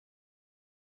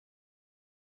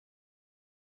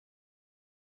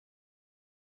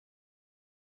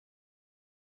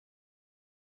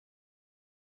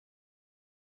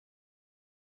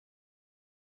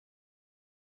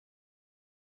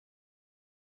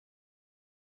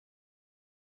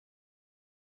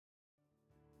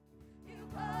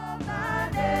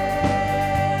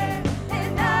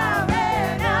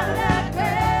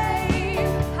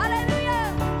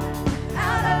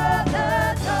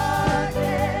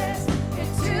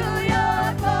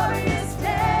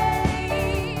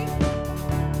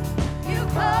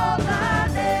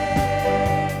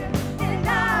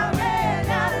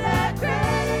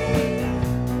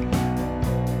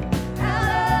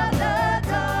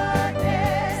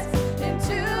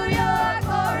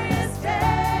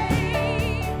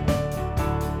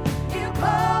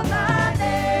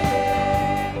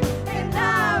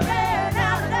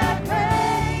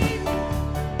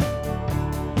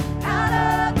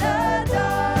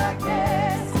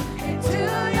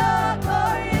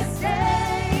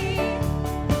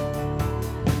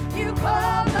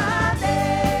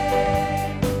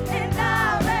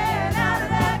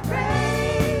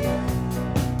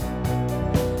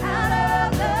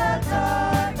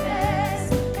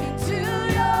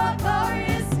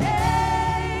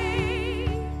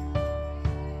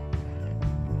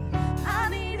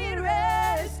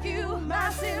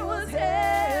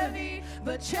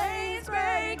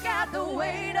break at the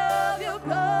weight of your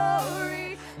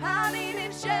glory. I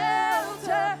needed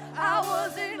shelter, I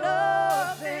was an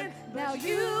orphan. Now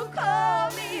you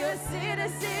call me a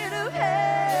citizen of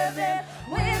heaven.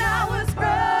 When I was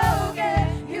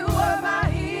broken, you were my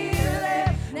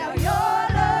healing. Now your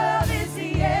love is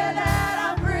the air that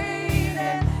I'm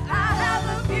breathing. I have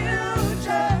a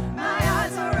future, my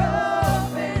eyes are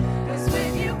open. 'Cause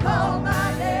when you call my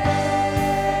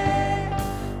name,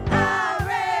 I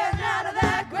ran out of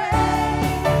that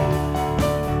grave,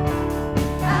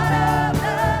 out of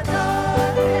the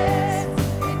darkness,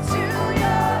 into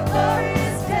your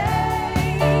glorious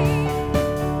day.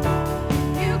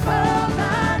 You called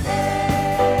my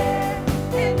name,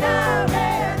 and I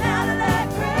ran out of that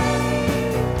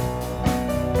grave,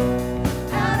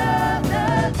 out of the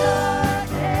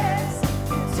darkness,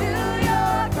 into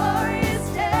your glorious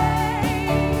day.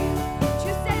 Would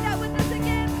you say that with us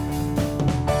again?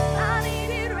 I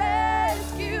needed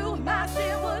rescue, my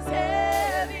sin was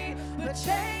heavy, but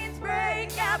chains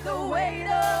break at the weight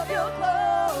of your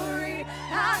glory.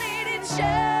 I needed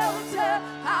shelter,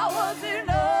 I was an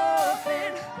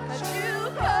orphan, but you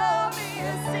called me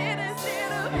a citizen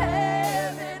of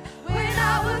heaven. When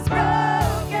I was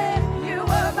broken, you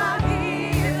were my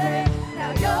healing.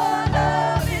 Now your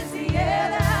love is the air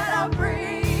that I'm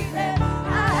breathing.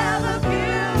 I have a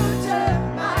future,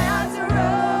 my eyes are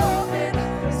open.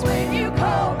 'Cause when you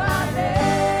call my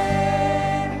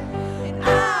name, and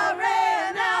I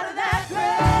ran out of that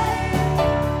grave,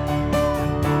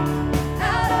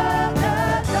 out of the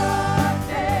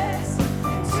darkness,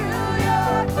 into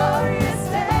your glorious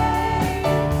day.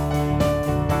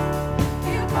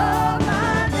 You called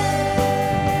my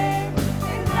name,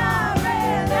 and I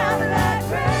ran out of that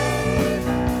grave,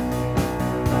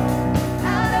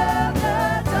 out of the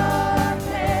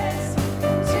darkness,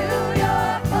 into your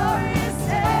glorious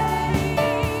day.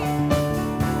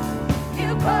 You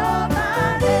called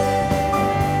my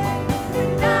name,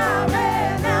 and I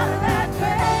ran out of that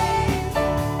grave,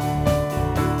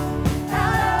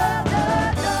 out of the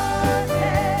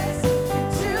darkness,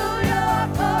 into your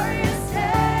glorious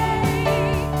day.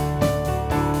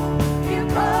 You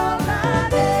called my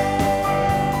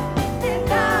name, and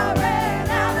I ran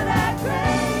out of that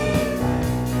grave,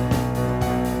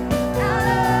 out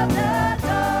of the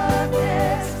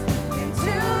darkness,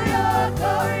 into your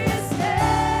glorious day.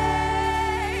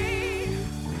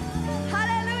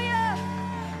 Hallelujah.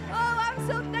 Oh, I'm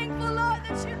so thankful, Lord,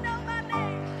 that you know my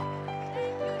name.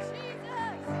 Thank you,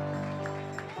 Jesus.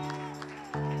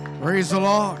 Praise the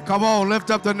Lord. Come on, lift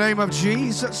up the name of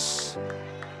Jesus.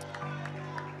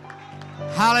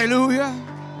 Hallelujah.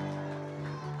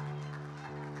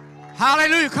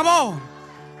 Hallelujah. Come on.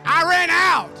 I ran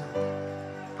out.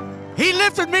 He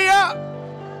lifted me up.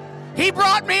 He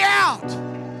brought me out.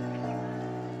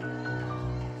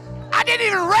 I didn't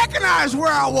even recognize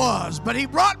where I was, but he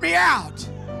brought me out.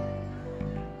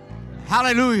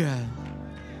 Hallelujah.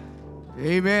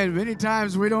 Amen. Many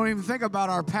times we don't even think about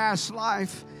our past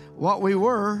life, what we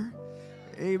were.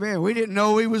 Amen. We didn't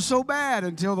know we was so bad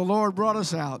until the Lord brought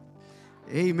us out.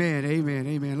 Amen. Amen.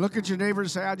 Amen. Look at your neighbor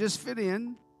and say, I just fit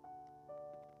in.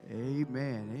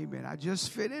 Amen. Amen. I just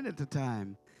fit in at the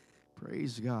time.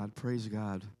 Praise God. Praise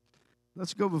God.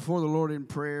 Let's go before the Lord in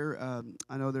prayer.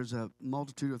 I know there's a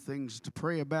multitude of things to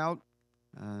pray about.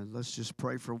 Let's just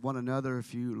pray for one another.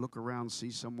 If you look around,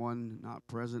 see someone not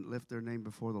present, lift their name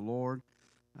before the Lord.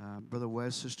 Brother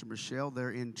Wes, Sister Michelle,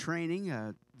 they're in training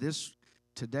this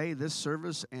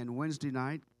service, and Wednesday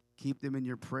night. Keep them in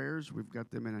your prayers. We've got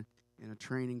them in a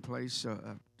training place,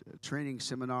 a training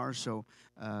seminar. So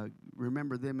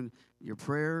remember them in your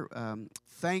prayer.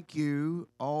 Thank you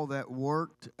all that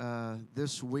worked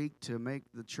this week to make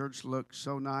the church look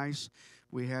so nice.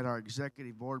 We had our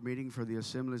executive board meeting for the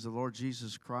Assemblies of the Lord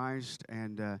Jesus Christ,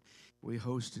 and we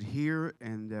hosted here,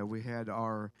 and we had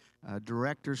our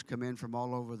directors come in from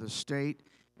all over the state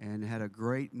and had a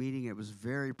great meeting. It was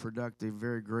very productive,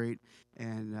 very great,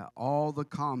 and all the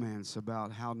comments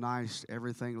about how nice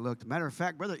everything looked. Matter of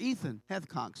fact, Brother Ethan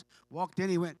Heathcox walked in,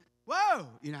 he went, whoa!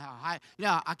 You know how high,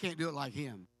 I can't do it like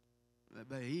him.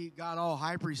 But he got all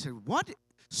hyper. He said, what?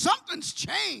 Something's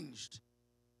changed.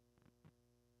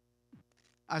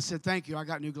 I said, thank you. I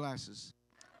got new glasses.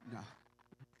 No.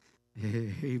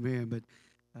 Amen. But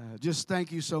just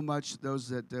thank you so much, those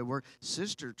that work.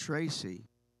 Sister Tracy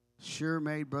sure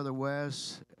made Brother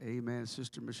Wes, amen,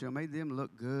 Sister Michelle, made them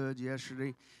look good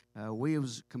yesterday. We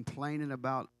was complaining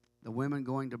about the women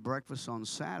going to breakfast on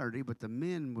Saturday, but the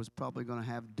men was probably going to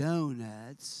have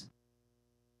donuts.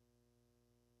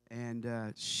 And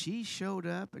she showed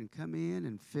up and come in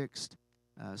and fixed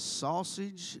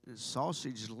sausage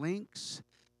links,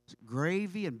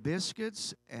 gravy and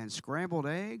biscuits and scrambled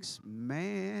eggs.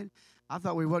 Man, I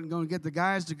thought we wasn't going to get the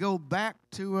guys to go back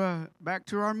to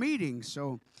our meeting.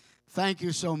 So thank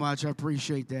you so much. I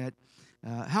appreciate that.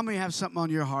 How many have something on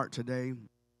your heart today?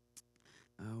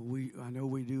 I know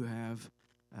we do have.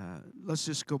 Let's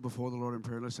just go before the Lord in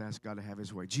prayer. Let's ask God to have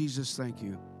His way. Jesus, thank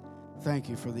you. Thank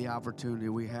you for the opportunity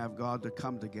we have, God, to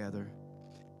come together.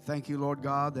 Thank you, Lord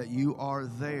God, that you are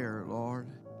there, Lord.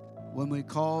 When we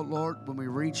call, Lord, when we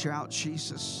reach out,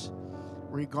 Jesus,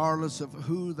 regardless of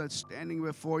who that's standing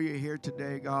before you here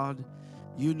today, God,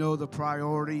 you know the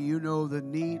priority. You know the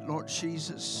need, Lord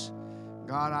Jesus.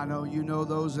 God, I know you know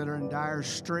those that are in dire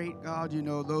strait, God. You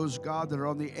know those, God, that are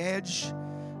on the edge.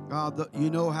 God, you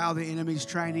know how the enemy's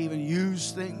trying to even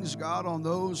use things, God, on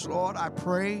those, Lord. I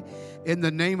pray in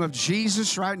the name of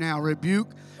Jesus right now,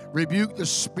 rebuke the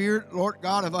spirit, Lord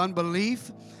God, of unbelief.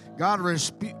 God,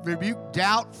 rebuke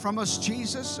doubt from us,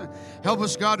 Jesus. Help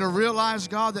us, God, to realize,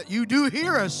 God, that you do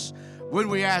hear us when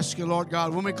we ask you, Lord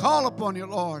God, when we call upon you,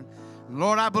 Lord.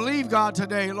 Lord, I believe, God,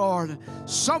 today, Lord,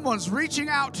 someone's reaching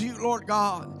out to you, Lord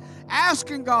God,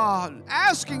 asking,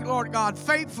 Lord God,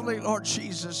 faithfully, Lord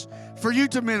Jesus, for you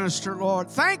to minister, Lord.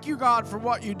 Thank you, God, for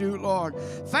what you do, Lord.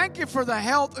 Thank you for the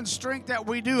health and strength that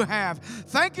we do have.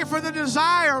 Thank you for the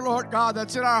desire, Lord God,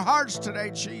 that's in our hearts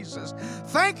today, Jesus.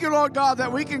 Thank you, Lord God,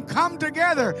 that we can come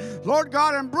together, Lord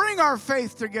God, and bring our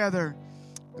faith together,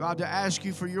 God, to ask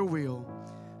you for your will.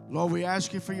 Lord, we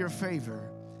ask you for your favor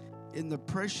in the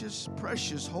precious,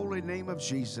 precious holy name of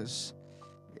Jesus.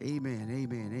 Amen,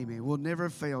 amen, amen. We'll never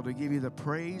fail to give you the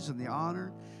praise and the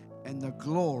honor and the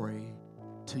glory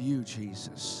to you,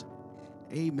 Jesus.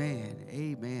 Amen,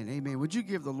 amen, amen. Would you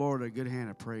give the Lord a good hand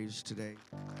of praise today?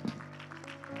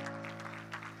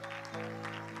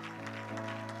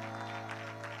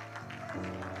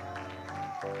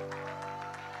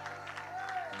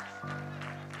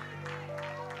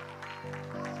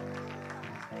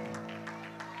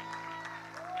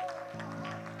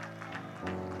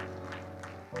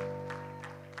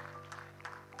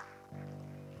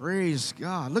 Praise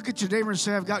God. Look at your neighbor and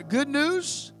say, I've got good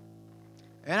news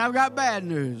and I've got bad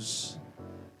news.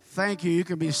 Thank you. You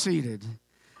can be seated.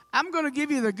 I'm going to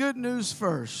give you the good news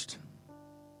first.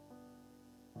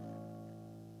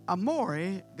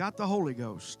 Amore got the Holy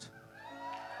Ghost.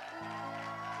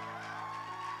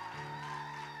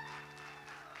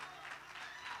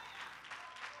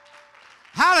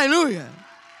 Hallelujah.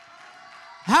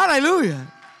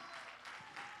 Hallelujah.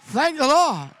 Thank the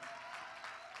Lord.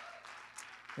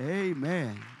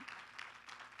 Amen.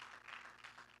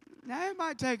 Now, it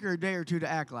might take her a day or two to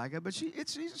act like it, but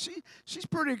she's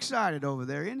pretty excited over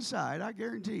there inside, I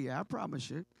guarantee you. I promise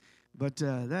you. But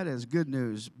that is good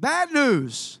news. Bad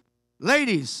news.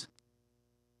 Ladies,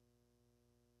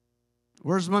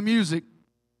 where's my music?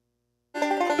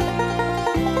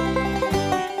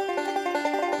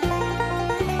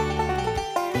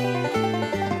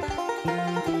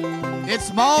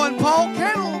 It's Ma and Paul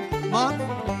Kettle month.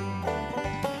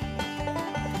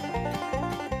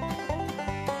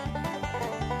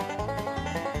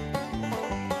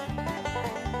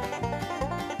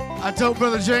 I told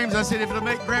Brother James, I said, if it'll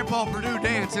make Grandpa Purdue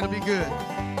dance, it'll be good.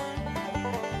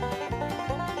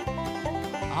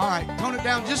 All right, tone it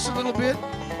down just a little bit.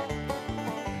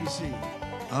 Let me see.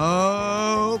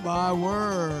 Oh, my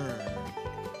word.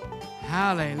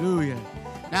 Hallelujah.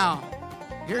 Now,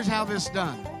 here's how this is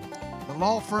done. The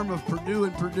law firm of Purdue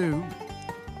and Purdue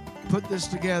put this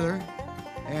together,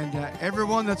 and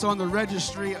everyone that's on the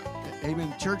registry,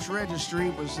 amen, church registry,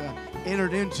 was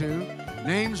entered into.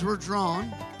 Names were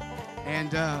drawn.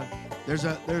 And there's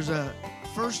a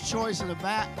first choice and a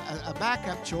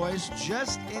backup choice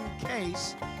just in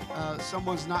case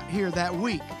someone's not here that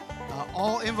week.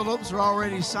 All envelopes are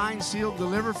already signed, sealed,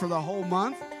 delivered for the whole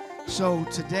month. So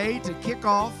today, to kick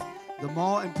off the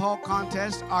Ma and Paul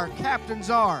contest, our captains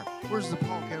are, where's the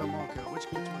Paul Kettle, Ma Kettle? Which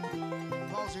one?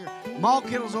 Paul's here. Ma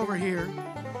Kettle's over here.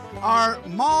 Our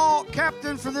Ma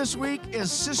captain for this week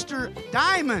is Sister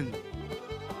Diamond.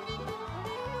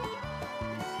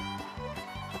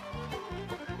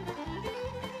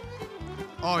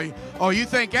 Oh, you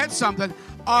think that's something?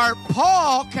 Our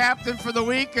Paul captain for the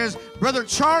week is Brother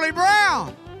Charlie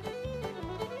Brown.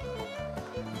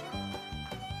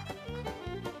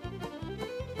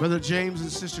 Brother James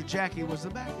and Sister Jackie was the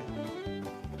backup.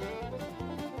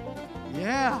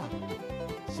 Yeah.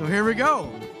 So here we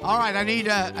go. All right, I need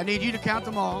you to count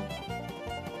them all.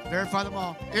 Verify them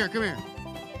all. Here, come here.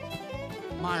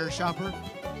 Meyer Shopper.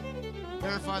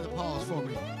 Verify the Pauls for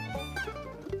me.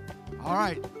 All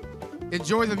right.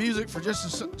 Enjoy the music for just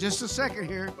a second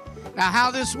here. Now,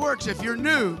 how this works, if you're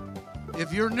new,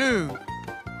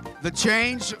 The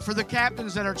change for the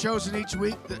captains that are chosen each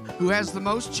week, who has the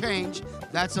most change,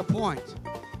 that's a point.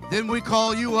 Then we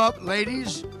call you up,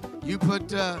 ladies. You put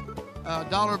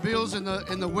dollar bills in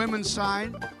the women's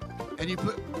side, and you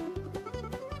put.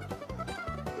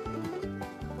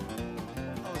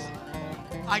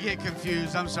 I get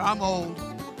confused. I'm sorry. I'm old.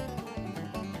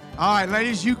 All right,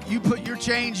 ladies, you put your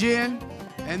change in,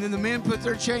 and then the men put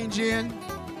their change in,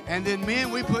 and then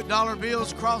men, we put dollar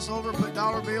bills, crossover, put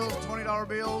dollar bills, $20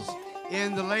 bills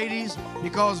in the ladies,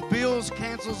 because bills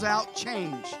cancels out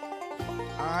change.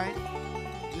 All right?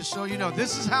 Just so you know,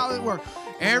 this is how it works.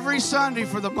 Every Sunday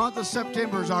for the month of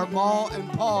September is our Ma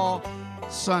and Paul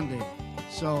Sunday.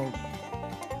 So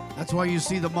that's why you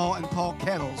see the Ma and Paul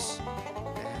kettles.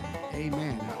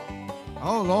 Amen.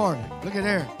 Oh, Lord, look at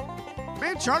there.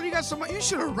 Man, Charlie, you got so much. You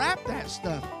should have wrapped that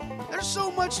stuff. There's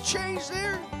so much change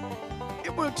there.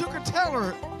 It would have took a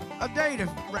teller a day to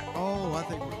wrap. Oh, I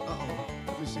think uh-oh.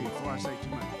 Let me see before I say too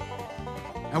much.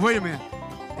 Now, wait a minute.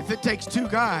 If it takes two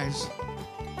guys.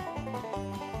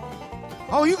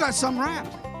 Oh, you got some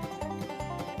wrapped.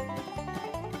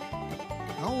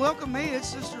 Don't welcome me. It's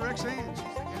Sister Rexanne. She's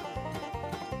together.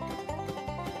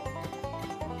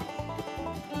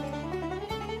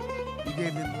 You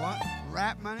gave them what?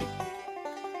 Rap money?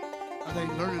 Are they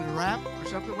learning to rap or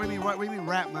something? What do you mean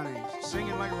rap money?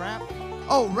 Singing like rap?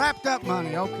 Oh, wrapped up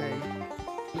money. Okay.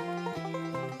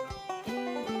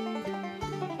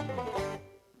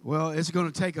 Well, it's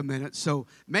going to take a minute, so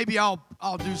maybe I'll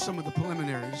do some of the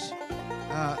preliminaries.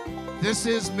 This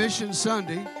is Mission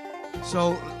Sunday,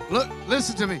 so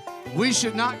listen to me. We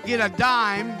should not get a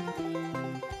dime.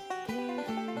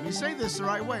 Let me say this the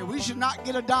right way. We should not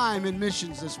get a dime in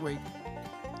missions this week.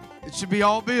 It should be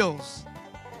all bills.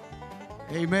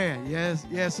 Amen.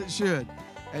 Yes, it should.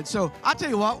 And so I'll tell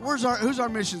you what. Who's our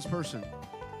missions person?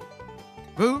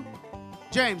 Who?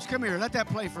 James, come here. Let that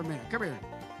play for a minute. Come here.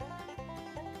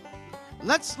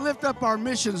 Let's lift up our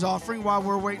missions offering while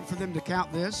we're waiting for them to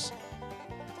count this.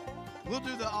 We'll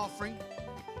do the offering.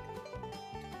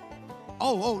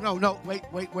 Oh, no.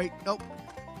 Wait. Nope.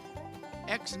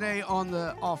 X and A on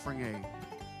the offering A.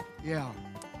 Yeah.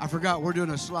 I forgot we're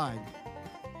doing a slide.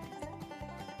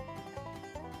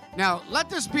 Now, let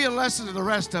this be a lesson to the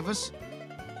rest of us.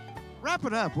 Wrap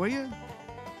it up, will you?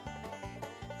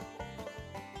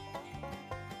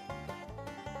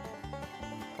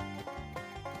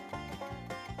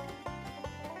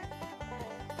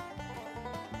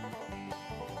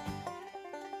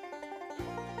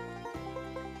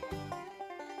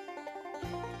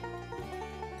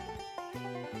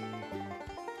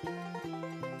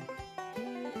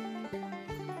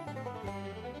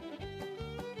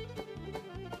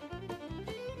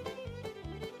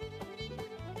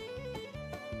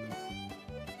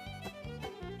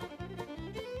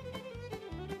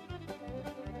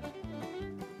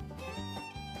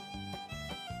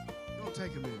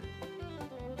 Take a minute.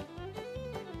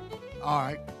 All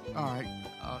right. You grab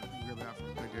it out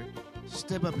from right there.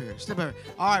 Step up here.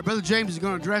 All right, Brother James is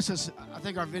going to address us. I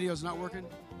think our video's not working.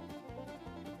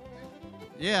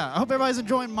 Yeah, I hope everybody's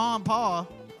enjoying Ma and Pa.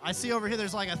 I see over here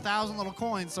there's like 1,000 little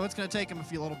coins, so it's going to take him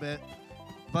a little bit.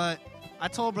 But I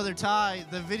told Brother Ty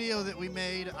the video that we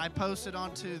made, I posted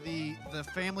onto the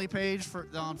family page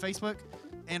on Facebook,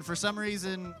 and for some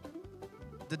reason,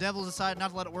 the devil decided not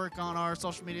to let it work on our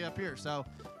social media up here, so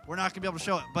we're not going to be able to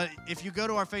show it. But if you go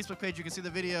to our Facebook page, you can see the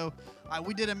video.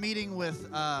 We did a meeting with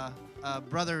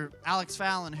Brother Alex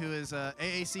Fallon, who is an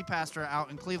AAC pastor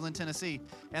out in Cleveland, Tennessee,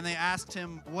 and they asked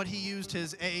him what he used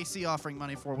his AAC offering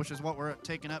money for, which is what we're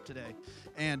taking up today.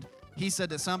 And he said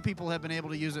that some people have been able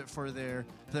to use it for their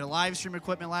live stream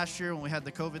equipment last year when we had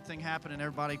the COVID thing happen and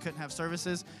everybody couldn't have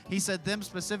services. He said them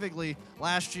specifically,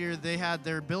 last year they had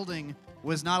their building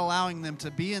was not allowing them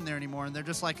to be in there anymore, and they're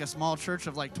just like a small church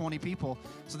of like 20 people.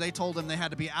 So they told them they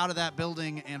had to be out of that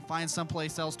building and find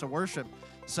someplace else to worship.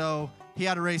 So he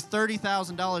had to raise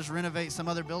 $30,000 to renovate some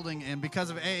other building, and because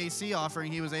of AAC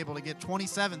offering, he was able to get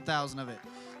 $27,000 of it.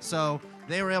 So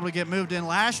they were able to get moved in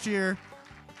last year.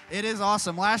 It is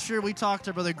awesome. Last year we talked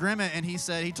to Brother Grimmett, and he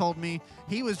told me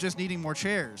he was just needing more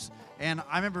chairs. And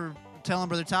I remember telling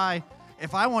Brother Ty,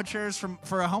 if I want chairs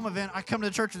for a home event, I come to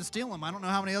the church and steal them. I don't know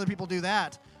how many other people do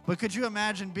that. But could you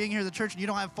imagine being here at the church and you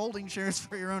don't have folding chairs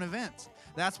for your own events?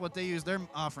 That's what they use their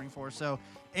offering for. So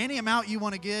any amount you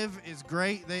want to give is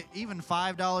great. Even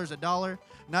 $5, $1.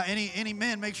 Now, any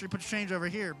men, make sure you put your change over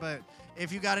here. But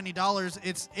if you got any dollars,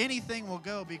 anything will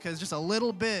go, because just a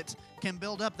little bit can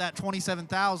build up that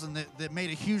 $27,000 that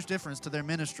made a huge difference to their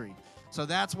ministry. So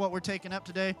that's what we're taking up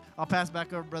today. I'll pass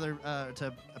back over,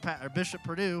 Bishop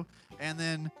Purdue, and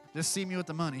then just see me with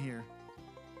the money here.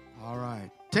 All right.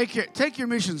 Take your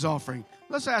missions offering.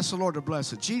 Let's ask the Lord to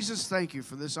bless it. Jesus, thank you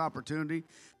for this opportunity.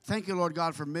 Thank you, Lord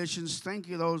God, for missions. Thank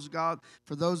you, God,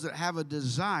 for those that have a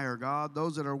desire, God,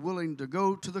 those that are willing to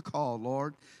go to the call,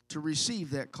 Lord, to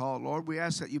receive that call, Lord. We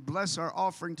ask that you bless our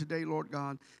offering today, Lord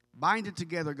God. Bind it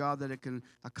together, God, that it can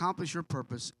accomplish your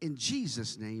purpose. In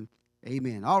Jesus' name,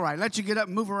 amen. All right, let you get up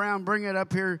and move around. Bring it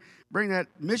up here. Bring that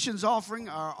missions offering,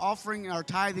 our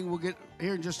tithing. We'll get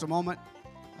here in just a moment.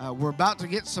 We're about to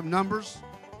get some numbers.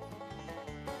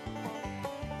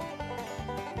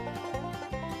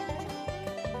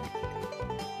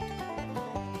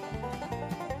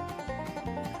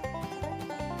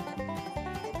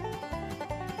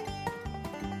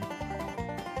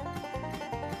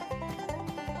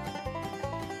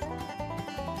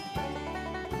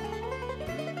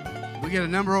 We get a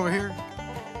number over here.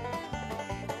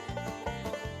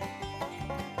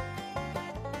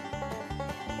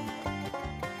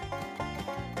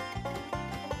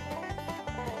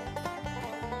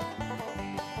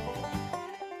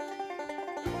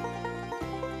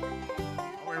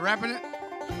 Are we wrapping it?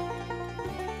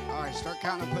 All right, start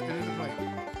counting and putting it in the plate.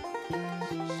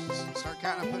 Start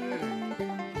counting and putting it in there.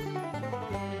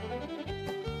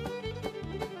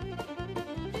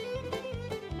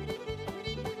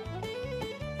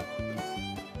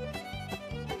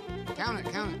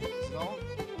 Count it. Is it all?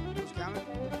 Just count it.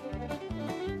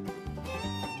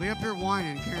 We up here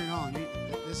whining, carrying on.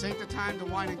 This ain't the time to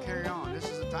whine and carry on. This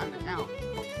is the time to count.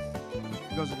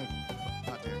 It goes in the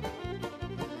about there.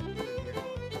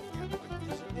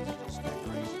 These are just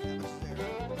decorations.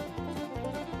 That was there.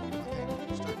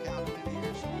 Okay, start counting in here.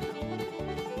 There's 20.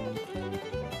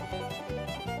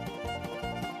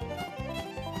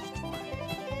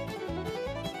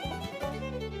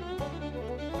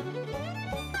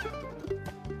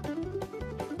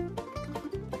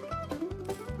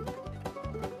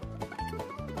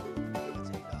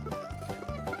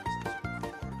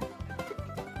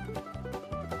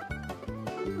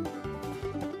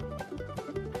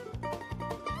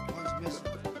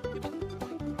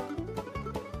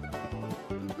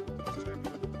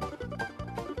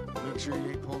 Make sure you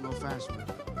ain't pulling no fast one.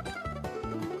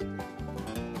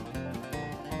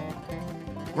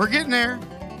 We're getting there.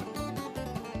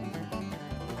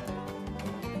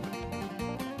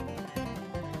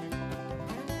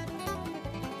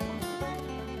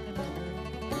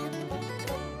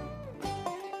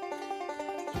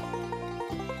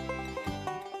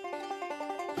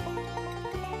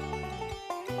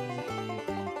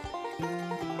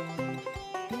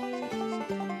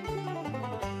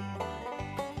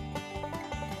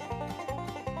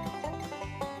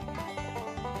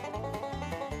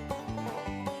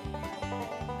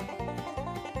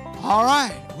 All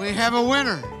right, we have a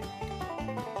winner.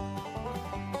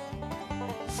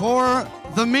 For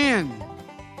the men,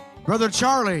 Brother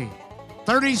Charlie,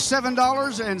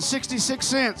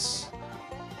 $37.66.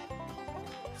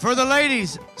 For the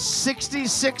ladies,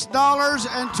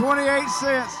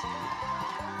 $66.28.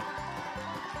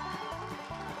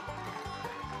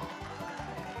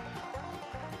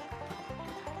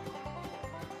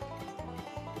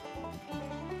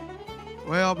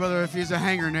 Well, brother, if he's a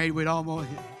hand grenade, we'd almost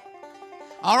hit.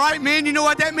 All right, men, you know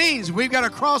what that means. We've got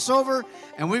to cross over,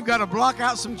 and we've got to block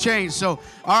out some change. So,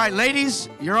 all right, ladies,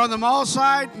 you're on the mall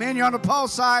side. Men, you're on the Paul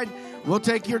side. We'll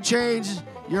take your change,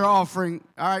 your offering.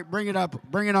 All right, bring it up.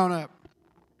 Bring it on up.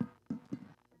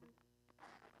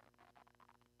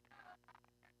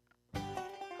 We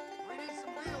need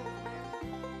some wheels, man.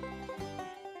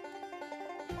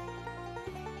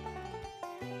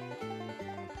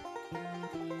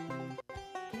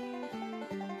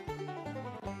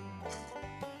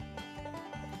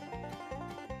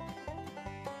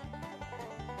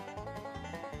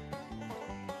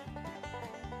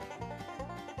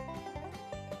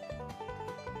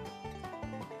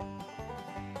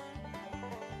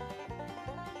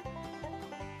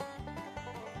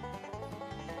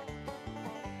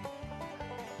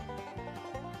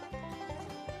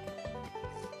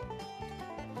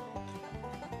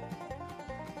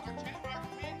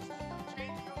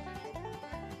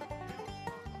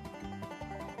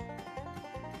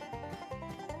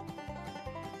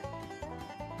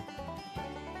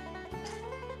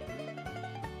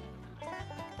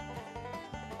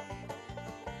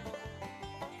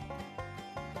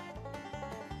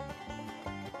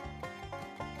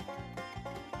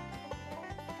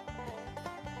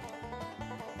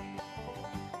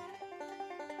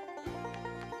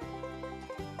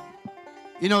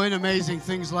 You know, in amazing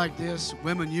things like this,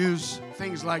 women use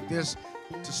things like this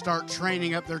to start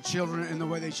training up their children in the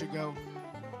way they should go.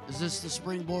 Is this the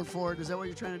springboard for it? Is that what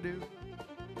you're trying to do?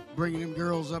 Bringing them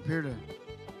girls up here to...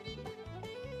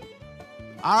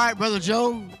 All right, Brother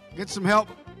Joe, get some help.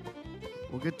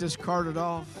 We'll get this carted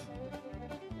off.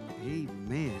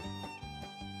 Amen.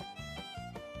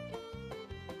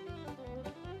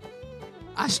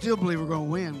 I still believe we're going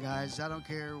to win, guys. I don't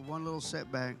care. One little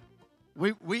setback.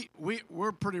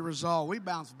 We're pretty resolved. We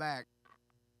bounce back.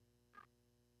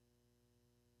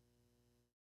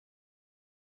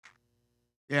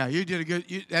 Yeah, you did a good.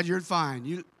 You're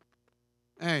fine.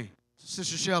 Hey,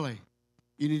 Sister Shelley,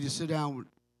 you need to sit down.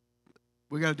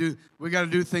 We got to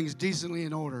do things decently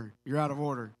in order. You're out of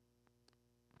order.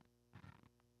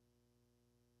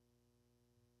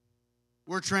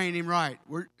 We're training him right.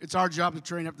 It's our job to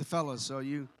train up the fellas. So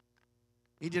he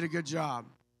did a good job.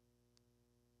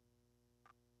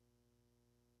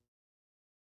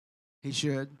 He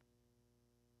should.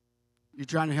 You're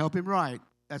trying to help him right.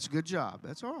 That's a good job.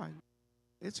 That's all right.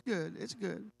 It's good. It's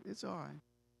good. It's all right.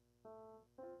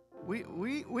 We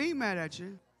ain't mad at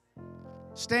you.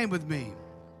 Stand with me.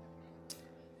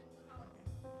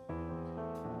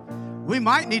 We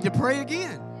might need to pray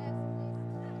again.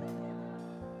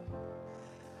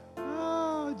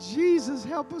 Oh, Jesus,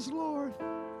 help us, Lord.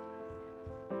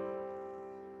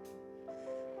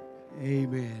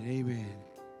 Amen. Amen.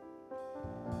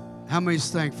 How many's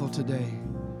thankful today?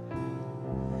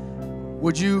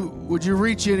 Would you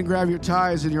reach in and grab your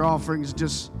tithes and your offerings?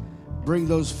 Just bring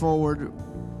those forward.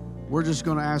 We're just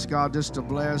going to ask God just to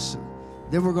bless.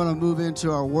 Then we're going to move into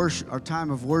our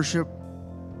time of worship,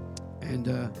 and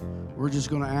we're just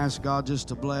going to ask God just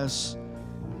to bless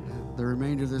the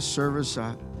remainder of this service.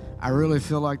 I really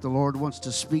feel like the Lord wants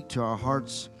to speak to our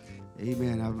hearts.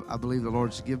 Amen. I believe the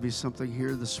Lord's given me something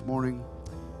here this morning.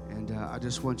 And I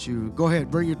just want you, go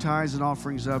ahead, bring your tithes and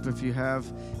offerings up if you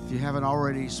haven't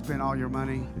already spent all your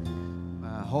money.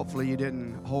 Hopefully you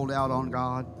didn't hold out on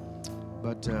God.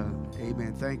 But,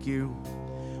 amen, thank you.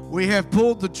 We have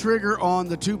pulled the trigger on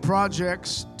the two of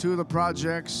the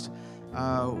projects.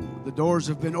 The doors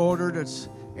have been ordered. It's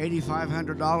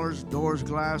 $8,500, doors,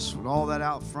 glass, with all that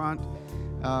out front.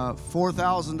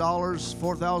 $4,000,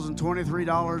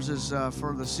 $4,023 is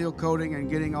for the seal coating and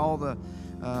getting all the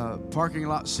parking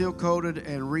lot seal coated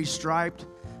and restriped.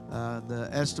 The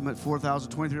estimate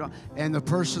 $4,023, and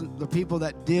the people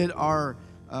that did our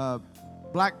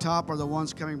blacktop are the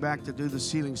ones coming back to do the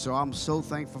ceiling. So I'm so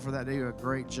thankful for that. They did a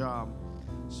great job.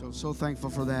 So thankful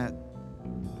for that.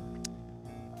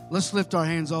 Let's lift our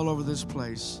hands all over this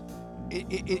place.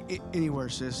 Anywhere,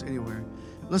 sis, anywhere.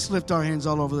 Let's lift our hands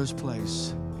all over this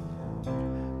place.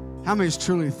 How many is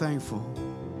truly thankful?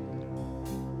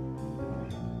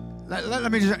 Let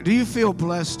me just, do you feel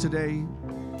blessed today?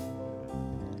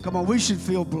 Come on, we should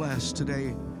feel blessed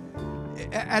today.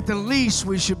 At the least,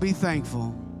 we should be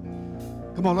thankful.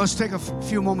 Come on, let's take a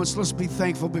few moments. Let's be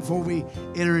thankful before we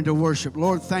enter into worship.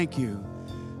 Lord, thank you.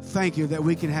 Thank you that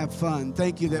we can have fun.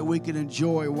 Thank you that we can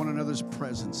enjoy one another's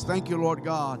presence. Thank you, Lord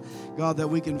God, that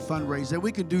we can fundraise, that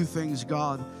we can do things,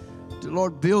 God, to,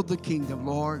 Lord, build the kingdom,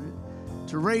 Lord,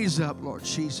 to raise up, Lord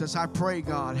Jesus. I pray,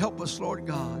 God, help us, Lord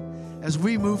God, as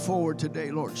we move forward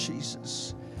today, Lord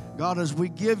Jesus. God, as we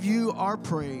give you our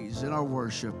praise and our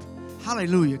worship.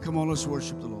 Hallelujah. Come on, let's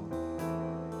worship the Lord.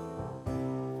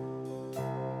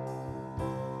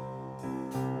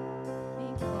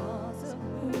 Because of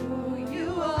who you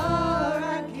are,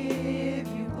 I give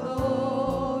you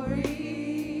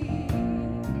glory.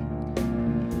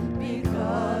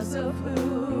 Because of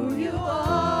who you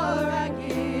are, I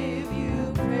give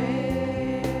you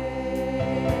praise.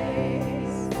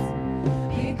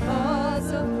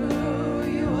 Because of who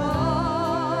you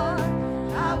are,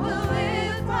 I will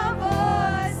lift my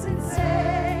voice and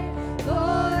say,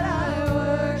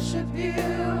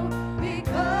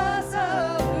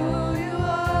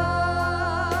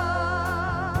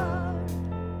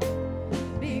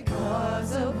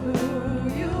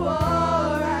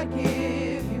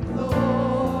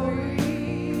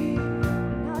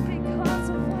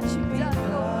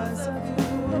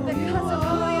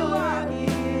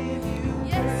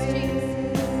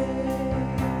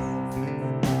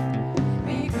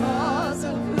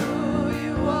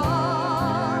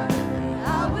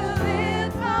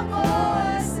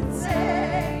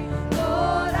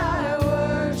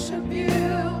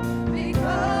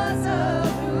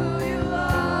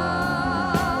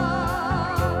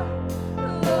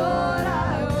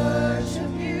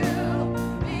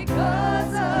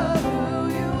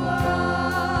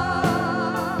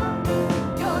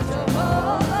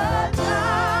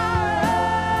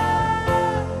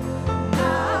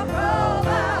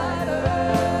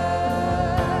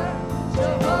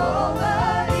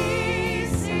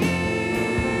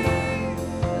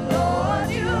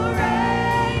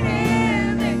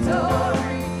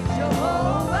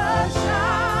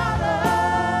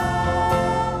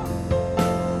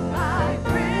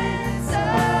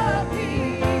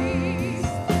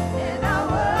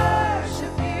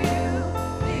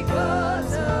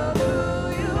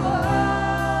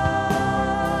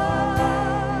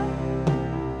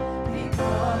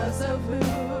 Because of who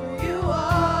you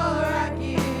are, I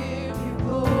give you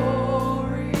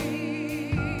glory.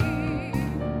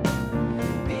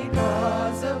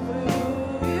 Because of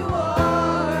who you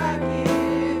are, I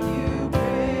give you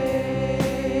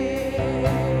praise.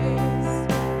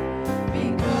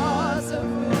 Because of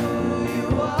who you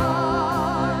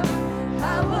are,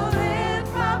 I will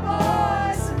lift my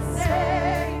voice and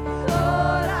say,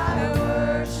 Lord, I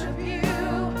worship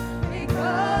you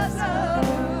because of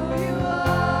who you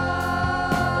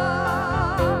are.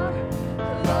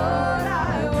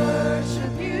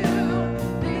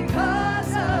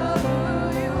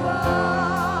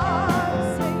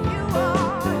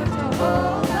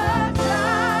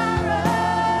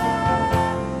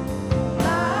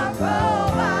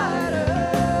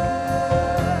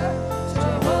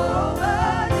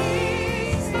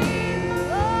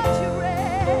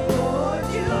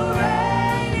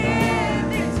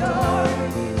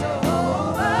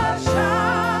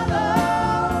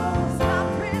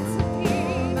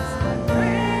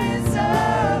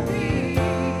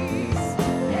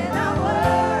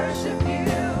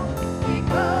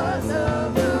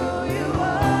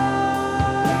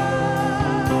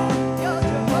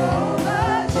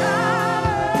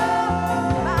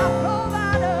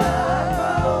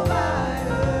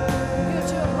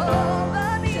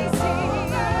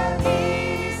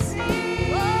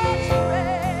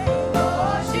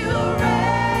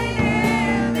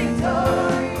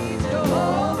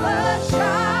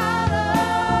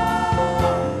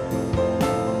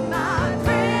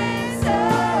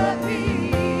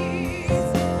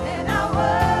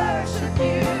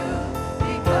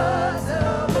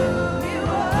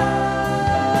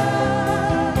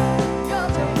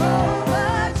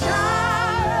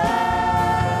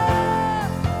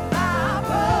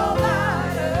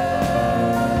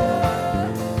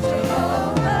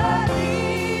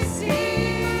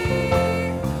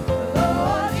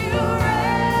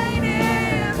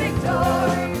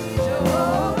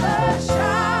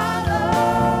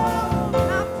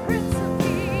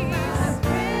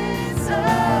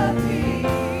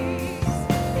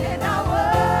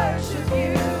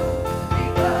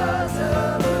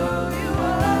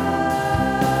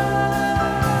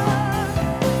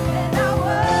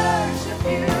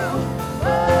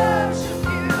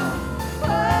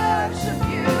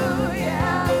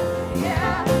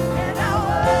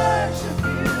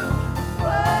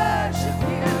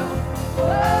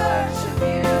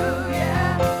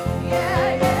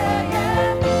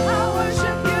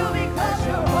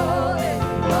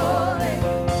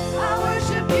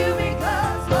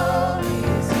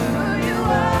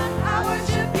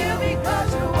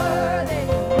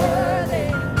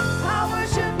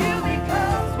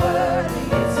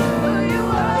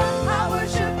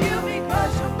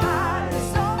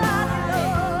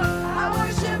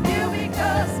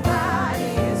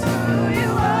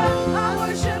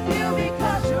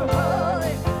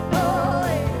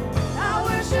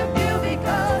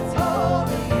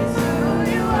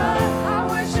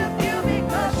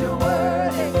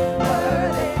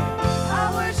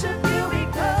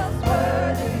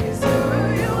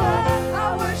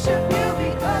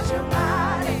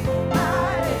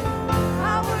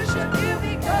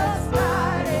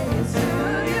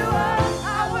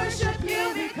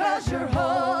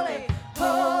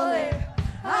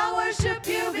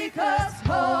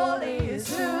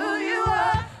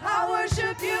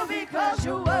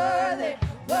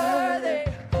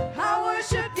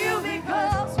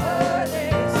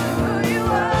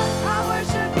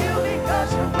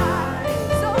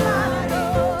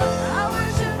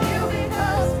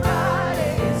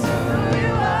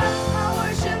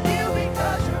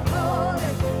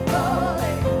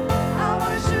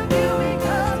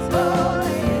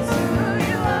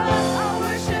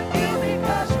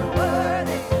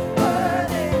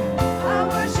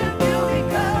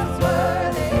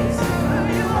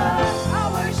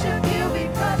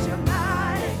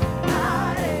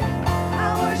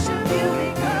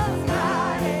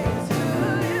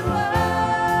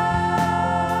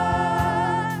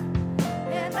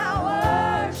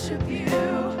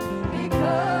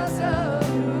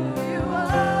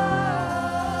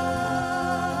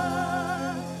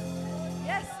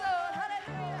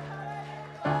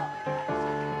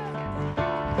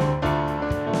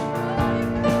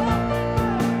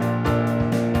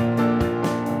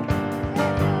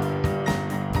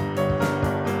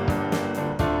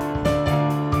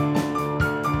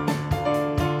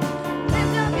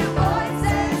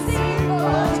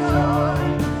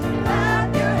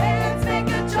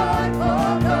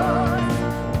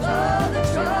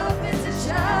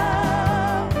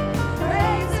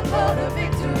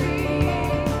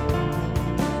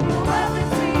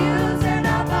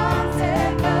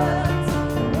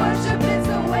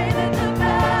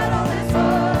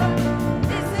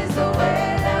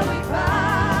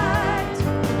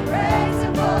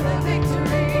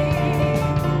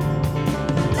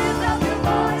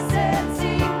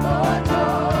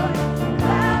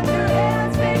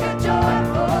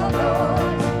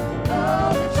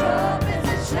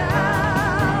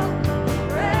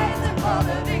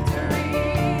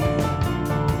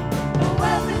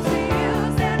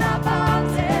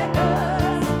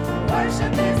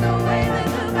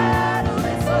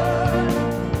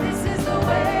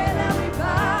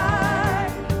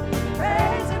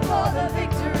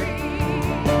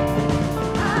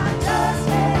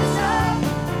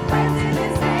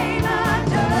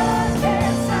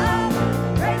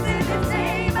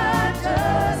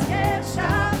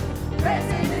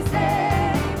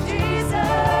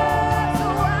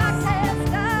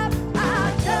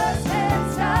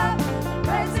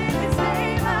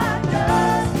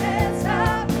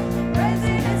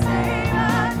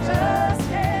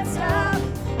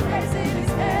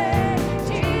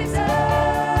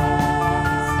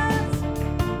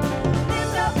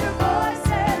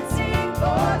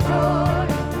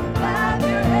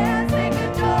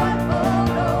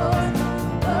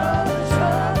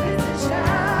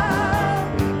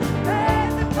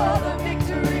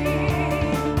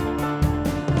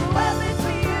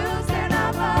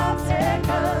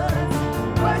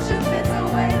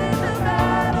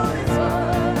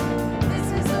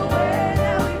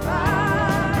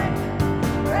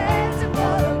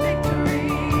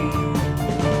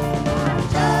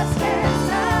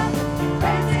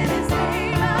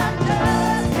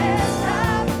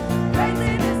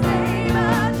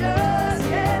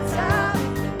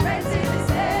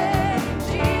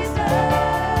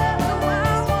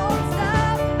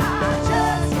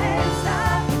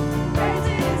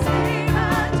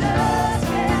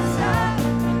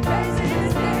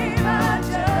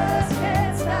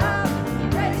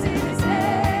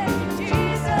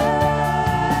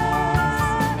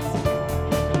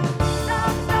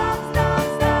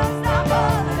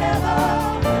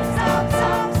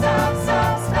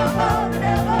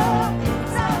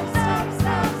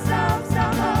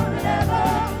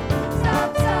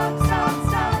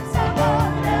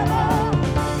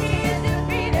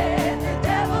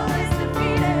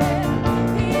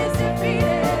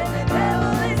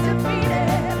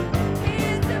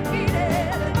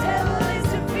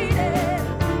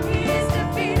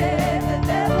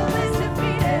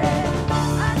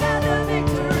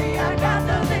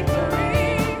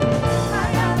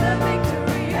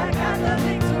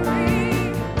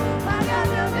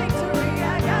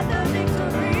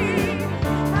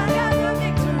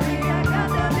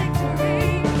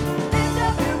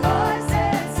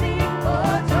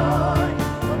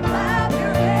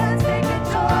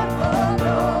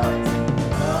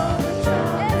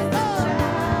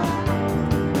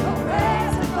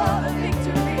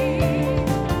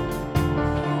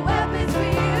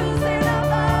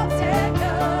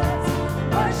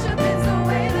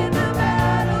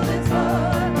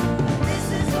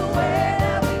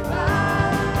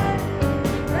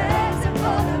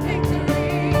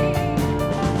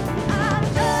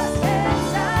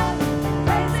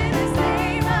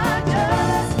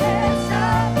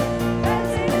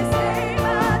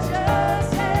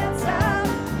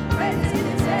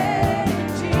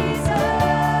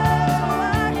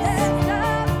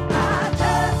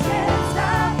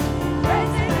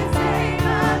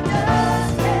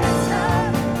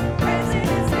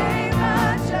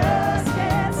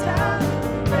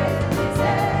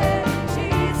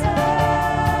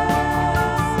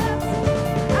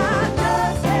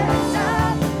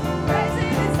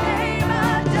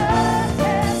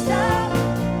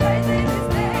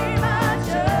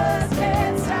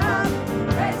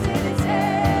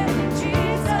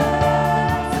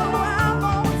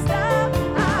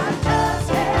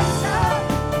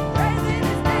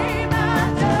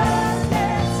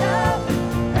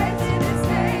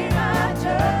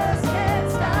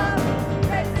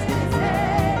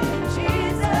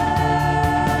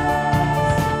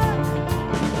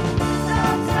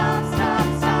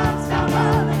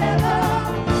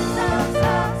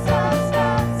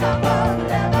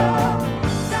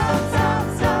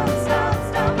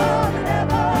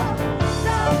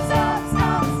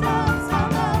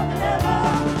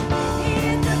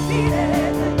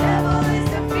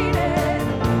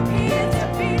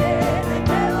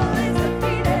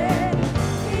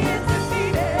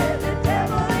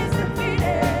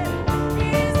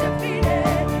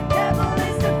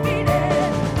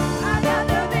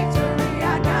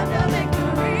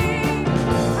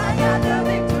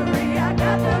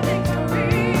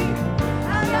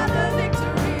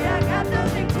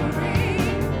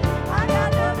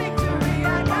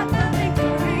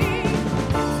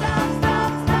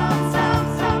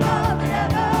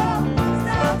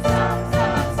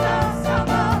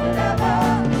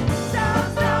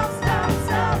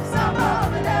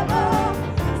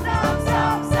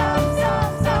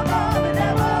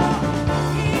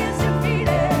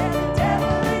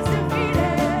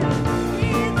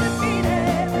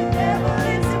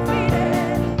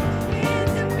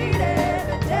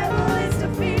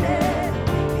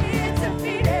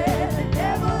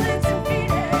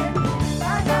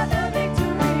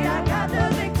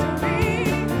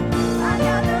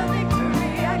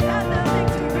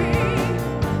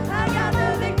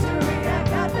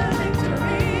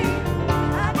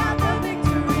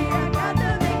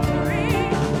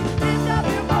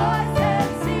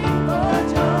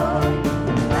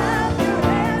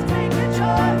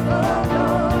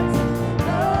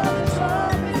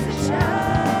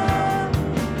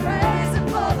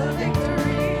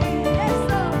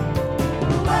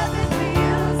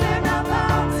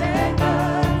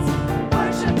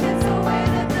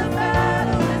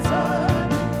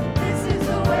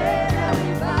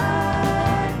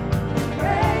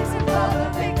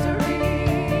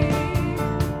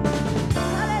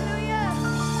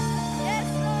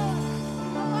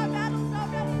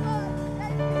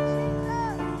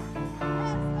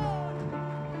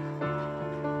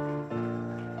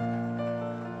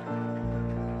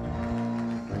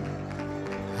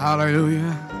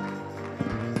 Hallelujah.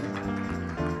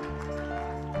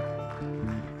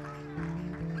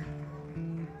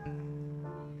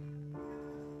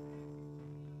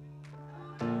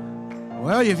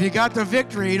 Well, if you got the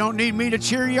victory, you don't need me to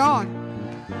cheer you on.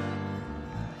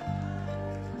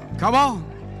 Come on.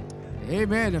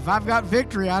 Amen. If I've got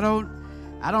victory, I don't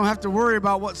have to worry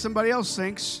about what somebody else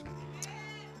thinks.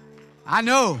 I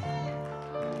know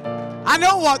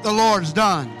what the Lord's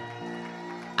done.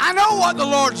 I know what the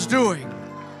Lord's doing.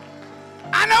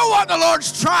 I know what the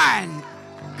Lord's trying.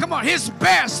 Come on, His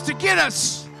best to get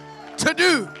us to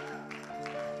do.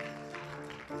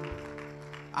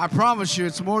 I promise you,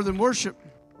 it's more than worship.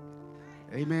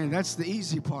 Amen. That's the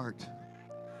easy part.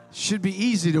 It should be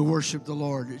easy to worship the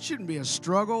Lord. It shouldn't be a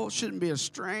struggle. It shouldn't be a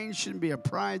strain. It shouldn't be a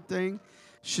pride thing.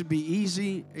 It should be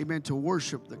easy, amen, to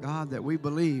worship the God that we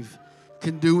believe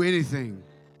can do anything.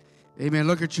 Amen.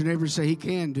 Look at your neighbor and say, He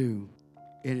can do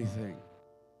anything.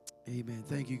 Amen.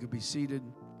 Thank you. You can be seated.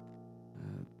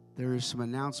 There is some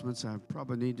announcements I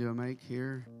probably need to make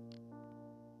here.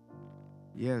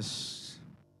 Yes.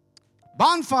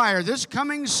 Bonfire this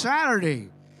coming Saturday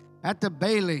at the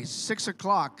Baileys, 6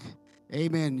 o'clock.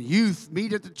 Amen. Youth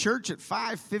meet at the church at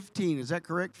 5:15. Is that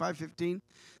correct? 5:15.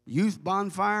 Youth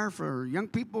bonfire for young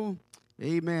people.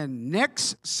 Amen.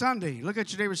 Next Sunday. Look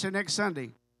at your neighbor and say next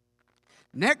Sunday.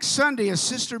 Next Sunday is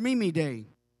Sister Mimi Day.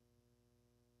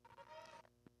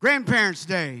 Grandparents'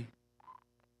 Day.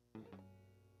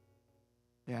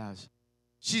 Yeah.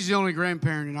 She's the only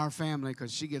grandparent in our family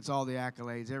because she gets all the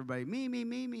accolades. Everybody,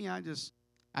 me. I just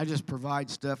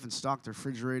provide stuff and stock the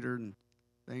refrigerator and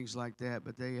things like that.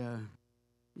 But they,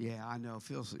 yeah, I know.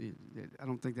 I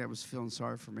don't think that was feeling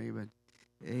sorry for me, but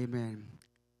amen.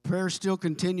 Prayer still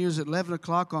continues at 11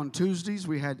 o'clock on Tuesdays.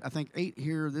 We had, I think, 8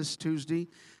 here this Tuesday.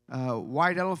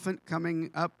 White Elephant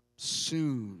coming up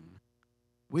soon.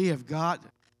 We have got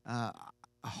a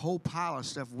whole pile of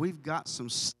stuff. We've got some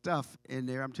stuff in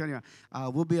there. I'm telling you,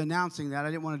 we'll be announcing that. I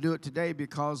didn't want to do it today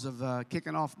because of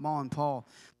kicking off Ma and Paul.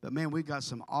 But, man, we've got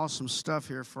some awesome stuff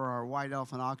here for our White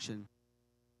Elephant auction.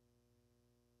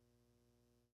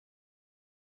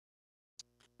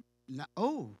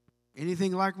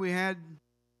 Anything like we had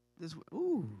this?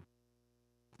 Ooh.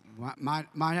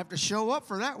 Might have to show up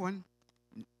for that one.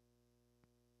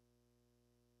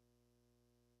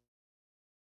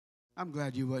 I'm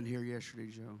glad you wasn't here yesterday,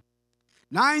 Joe.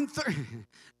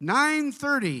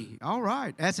 9:30. All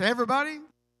right. That's everybody?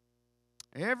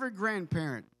 Every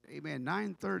grandparent. Amen.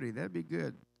 9:30. That'd be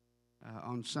good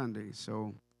on Sunday.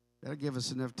 So that'll give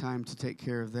us enough time to take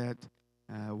care of that.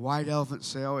 White Elephant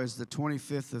Sale is the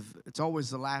 25th of, it's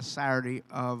always the last Saturday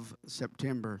of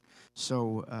September.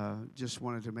 So just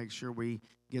wanted to make sure we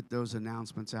get those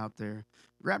announcements out there.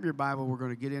 Grab your Bible. We're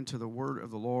going to get into the Word of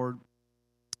the Lord.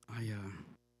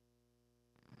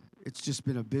 It's just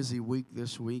been a busy week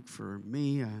this week for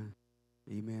me.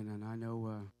 Amen. And I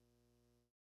know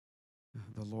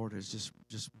the Lord is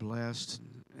just blessed.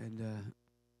 And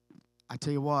I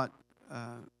tell you what,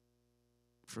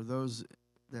 for those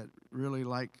that really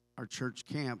like our church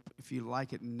camp, if you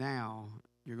like it now,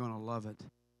 you're going to love it.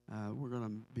 We're going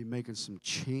to be making some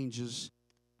changes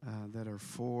that are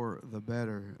for the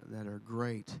better, that are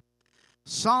great.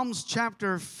 Psalms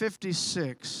chapter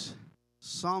 56.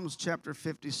 Psalms chapter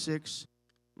 56,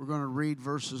 we're going to read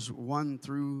verses 1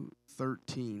 through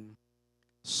 13.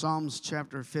 Psalms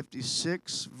chapter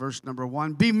 56, verse number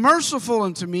 1. Be merciful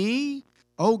unto me,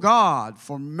 O God,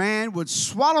 for man would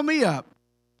swallow me up.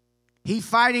 He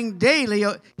fighting daily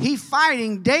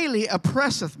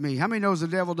oppresseth me. How many knows the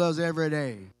devil does every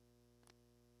day?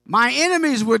 My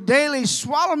enemies would daily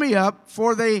swallow me up,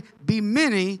 for they be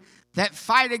many that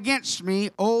fight against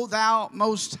me, O thou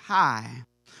most high.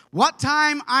 What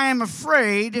time I am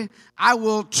afraid, I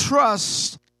will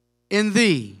trust in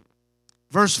thee.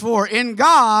 Verse 4, in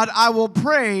God I will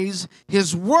praise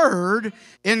his word.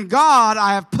 In God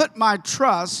I have put my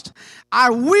trust.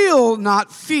 I will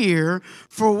not fear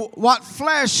for what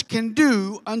flesh can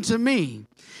do unto me.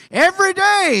 Every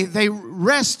day they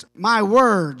wrest my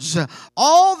words.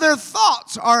 All their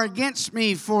thoughts are against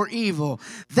me for evil.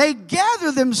 They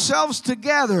gather themselves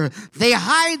together. They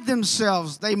hide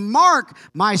themselves. They mark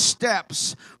my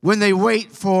steps when they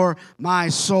wait for my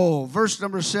soul. Verse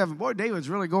number 7. Boy, David's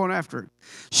really going after it.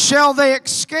 Shall they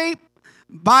escape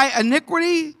by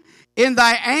iniquity? In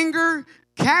thy anger,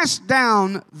 cast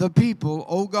down the people,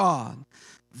 O God.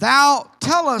 Thou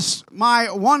tellest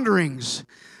my wanderings.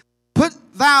 Put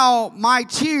thou my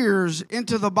tears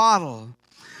into the bottle.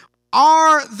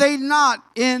 Are they not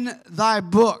in thy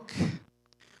book?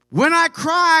 When I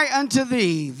cry unto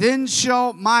thee, then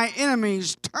shall my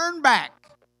enemies turn back.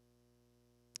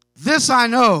 This I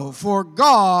know, for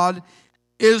God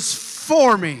is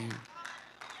for me.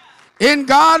 In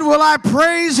God will I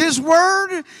praise His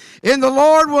word. In the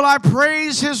Lord will I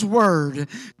praise His word.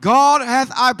 God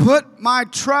hath I put my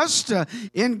trust.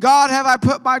 In God have I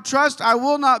put my trust. I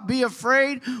will not be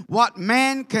afraid what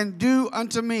man can do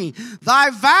unto me.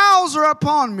 Thy vows are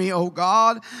upon me, O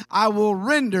God. I will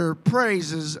render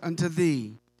praises unto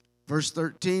thee. Verse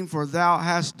 13, for thou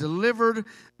hast delivered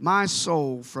my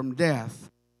soul from death.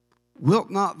 Wilt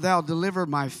not thou deliver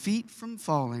my feet from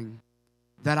falling,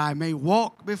 that I may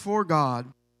walk before God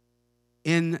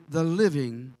in the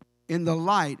living, in the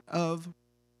light of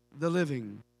the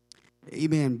living.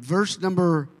 Amen. Verse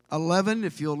number 11,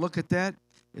 if you'll look at that,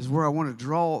 is where I want to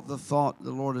draw the thought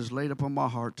the Lord has laid upon my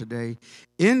heart today.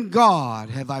 In God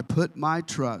have I put my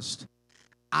trust.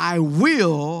 I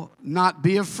will not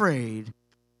be afraid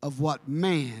of what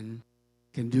man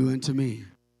can do unto me.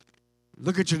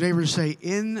 Look at your neighbor and say,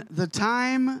 in the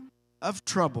time of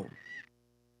trouble.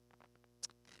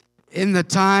 In the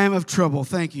time of trouble.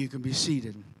 Thank you. You can be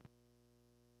seated.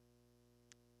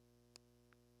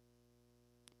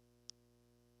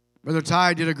 Brother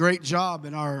Ty did a great job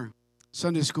in our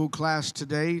Sunday school class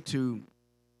today to,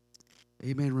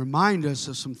 amen, remind us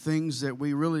of some things that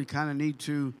we really kind of need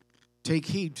to take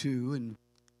heed to. And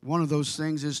one of those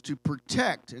things is to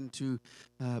protect and to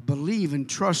believe and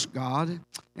trust God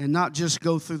and not just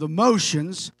go through the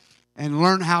motions and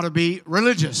learn how to be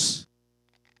religious.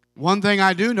 One thing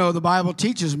I do know, the Bible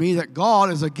teaches me that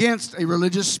God is against a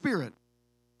religious spirit.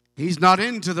 He's not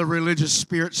into the religious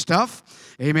spirit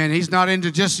stuff. Amen. He's not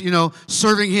into just,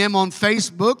 serving Him on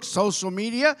Facebook, social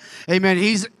media. Amen.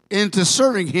 He's into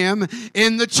serving Him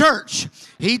in the church.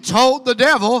 He told the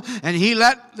devil, and He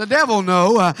let the devil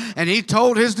know, and He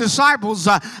told His disciples,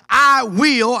 I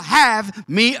will have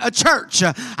me a church.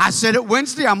 I said it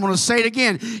Wednesday. I'm going to say it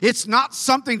again. It's not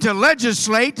something to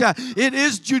legislate. It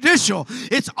is judicial.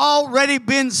 It's already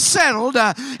been settled.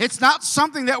 It's not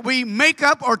something that we make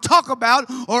up or talk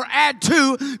about or add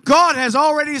to. God has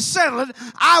already settled it.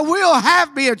 I will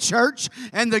have me a church,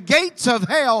 and the gates of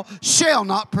hell shall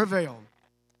not prevail.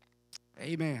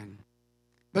 Amen.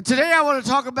 But today I want to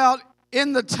talk about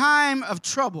in the time of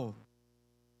trouble.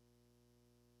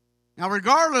 Now,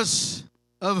 regardless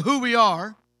of who we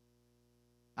are,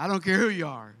 I don't care who you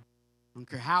are. I don't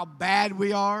care how bad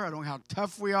we are. I don't care how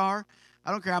tough we are.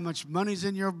 I don't care how much money's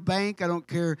in your bank. I don't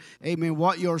care, amen,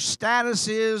 what your status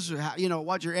is,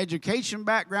 what your education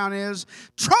background is.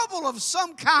 Trouble of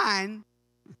some kind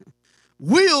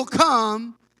will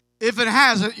come if it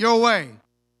has it your way.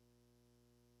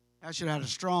 I should have had a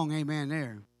strong amen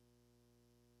there.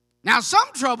 Now, some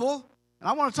trouble, and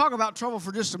I want to talk about trouble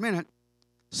for just a minute.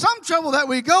 Some trouble that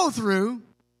we go through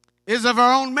is of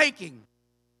our own making.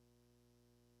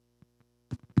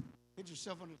 Hit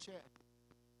yourself on the chest.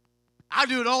 I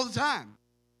do it all the time.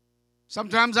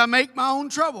 Sometimes I make my own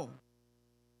trouble.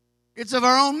 It's of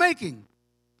our own making.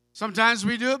 Sometimes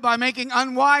we do it by making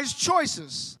unwise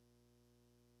choices.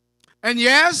 And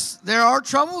yes, there are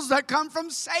troubles that come from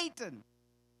Satan.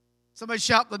 Somebody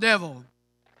shout the devil.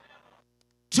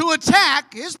 To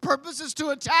attack, his purpose is to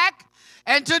attack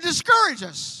and to discourage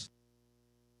us.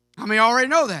 I mean, I already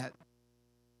know that.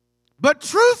 But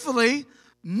truthfully,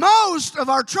 most of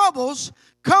our troubles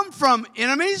come from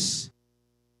enemies,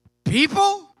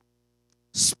 people,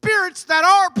 spirits that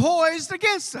are poised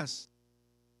against us.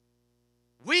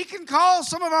 We can cause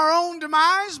some of our own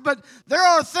demise, but there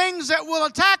are things that will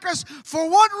attack us for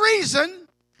one reason.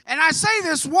 And I say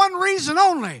this one reason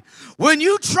only. When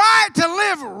you try to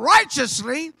live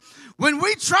righteously, when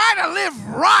we try to live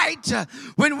right,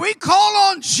 when we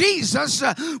call on Jesus,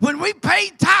 when we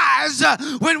pay tithes,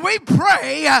 when we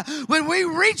pray, when we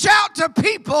reach out to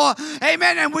people,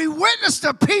 amen, and we witness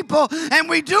to people, and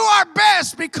we do our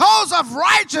best because of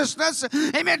righteousness,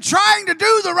 amen, trying to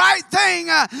do the right thing,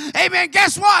 amen,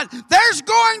 guess what? There's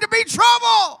going to be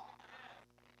trouble.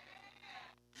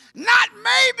 Not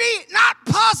maybe, not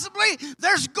possibly,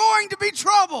 there's going to be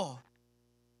trouble.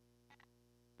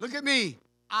 Look at me.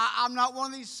 I'm not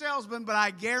one of these salesmen, but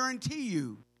I guarantee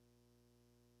you.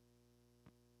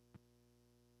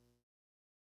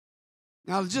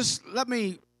 Now, just let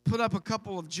me put up a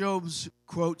couple of Job's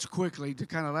quotes quickly to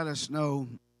kind of let us know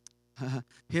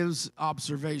his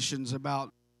observations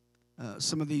about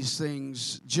some of these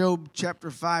things. Job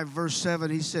chapter 5, verse 7,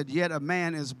 he said, yet a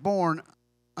man is born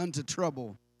unto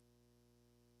trouble,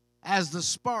 as the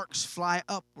sparks fly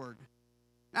upward.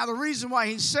 Now, the reason why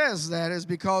he says that is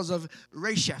because of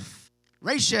Resheph.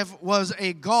 Resheph was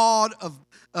a god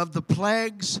of the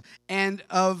plagues and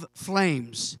of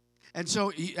flames. And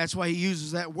so that's why he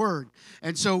uses that word.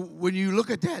 And so when you look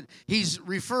at that, he's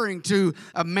referring to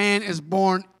a man is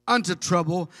born unto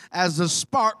trouble as the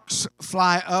sparks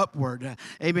fly upward.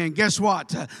 Amen. Guess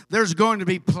what? There's going to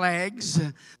be plagues.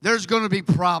 There's going to be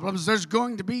problems. There's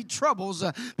going to be troubles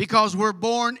because we're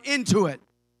born into it.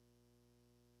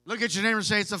 Look at your neighbor and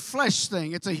say, it's a flesh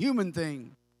thing. It's a human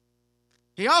thing.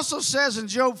 He also says in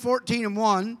Job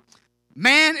 14:1,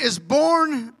 man is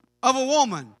born of a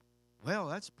woman. Well,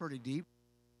 that's pretty deep.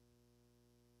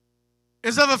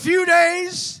 Is of a few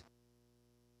days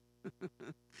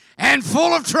and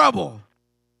full of trouble.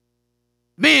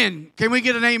 Men, can we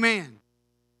get an amen?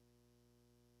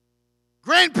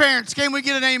 Grandparents, can we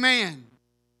get an amen?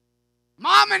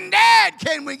 Mom and dad,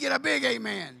 can we get a big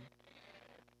amen?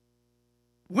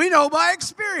 We know by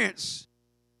experience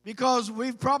because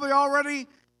we've probably already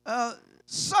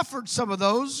suffered some of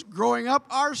those growing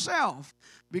up ourselves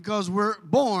because we're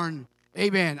born.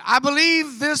 Amen. I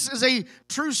believe this is a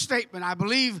true statement. I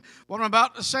believe what I'm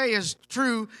about to say is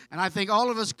true, and I think all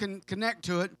of us can connect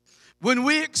to it. When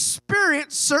we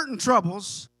experience certain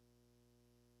troubles,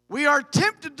 we are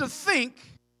tempted to think,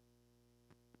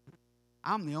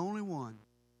 I'm the only one.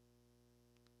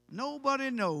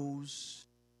 Nobody knows.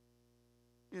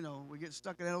 You know, we get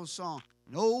stuck in that old song.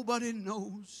 Nobody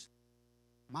knows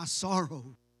my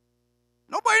sorrow.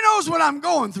 Nobody knows what I'm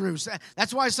going through.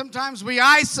 That's why sometimes we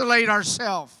isolate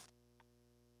ourselves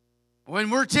when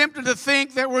we're tempted to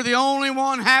think that we're the only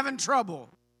one having trouble.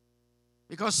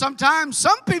 Because sometimes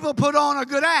some people put on a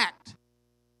good act.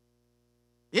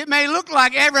 It may look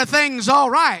like everything's all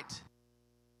right.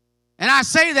 And I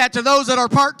say that to those that are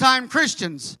part-time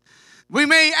Christians. We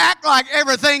may act like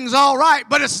everything's all right,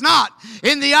 but it's not.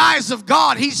 In the eyes of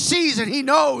God, He sees and He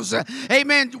knows,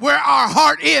 amen, where our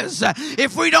heart is.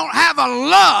 If we don't have a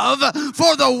love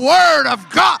for the Word of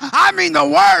God, I mean the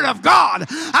Word of God.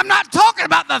 I'm not talking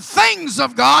about the things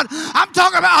of God. I'm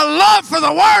talking about a love for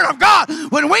the Word of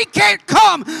God. When we can't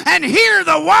come and hear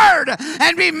the Word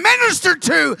and be ministered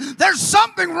to, there's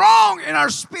something wrong in our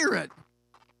spirit.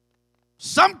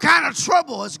 Some kind of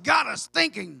trouble has got us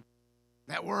thinking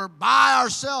that we're by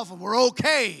ourselves and we're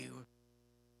okay.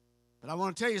 But I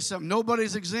want to tell you something.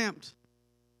 Nobody's exempt.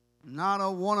 Not a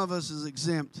one of us is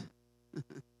exempt.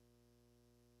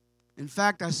 In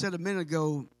fact, I said a minute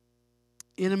ago,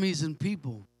 enemies and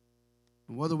people.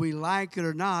 Whether we like it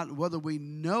or not, whether we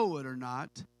know it or not,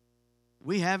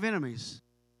 we have enemies.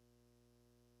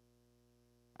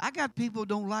 I got people who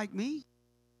don't like me.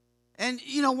 And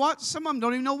you know what? Some of them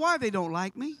don't even know why they don't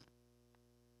like me.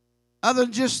 Other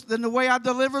than the way I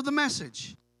deliver the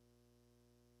message.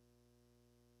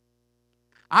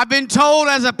 I've been told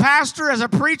as a pastor, as a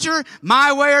preacher,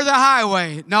 my way or the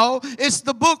highway. No, it's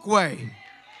the book way.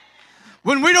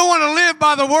 When we don't want to live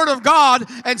by the Word of God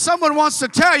and someone wants to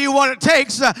tell you what it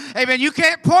takes, amen, you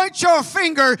can't point your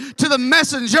finger to the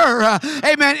messenger.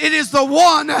 Amen. It is the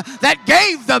one that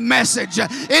gave the message.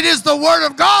 It is the Word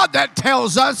of God that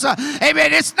tells us.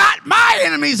 Amen. It's not my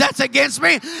enemies that's against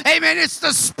me. Amen. It's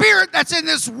the spirit that's in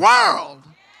this world.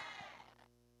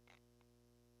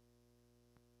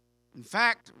 In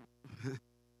fact,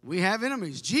 we have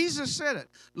enemies. Jesus said it.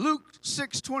 Luke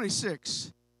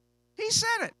 6:26. He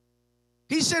said it.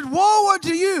 He said, woe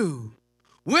unto you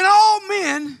when all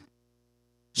men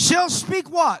shall speak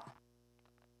what?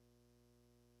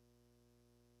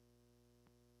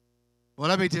 Well,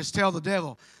 let me just tell the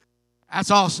devil,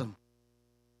 that's awesome.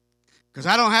 Because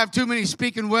I don't have too many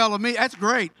speaking well of me. That's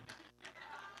great.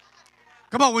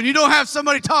 Come on, when you don't have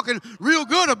somebody talking real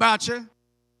good about you,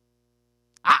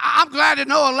 I'm glad to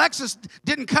know Alexis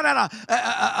didn't cut out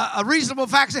a reasonable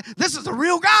fact. Say, this is a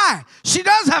real guy. She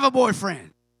does have a boyfriend.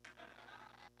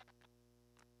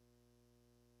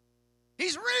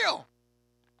 He's real.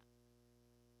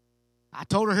 I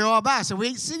told her here all about it. I said, we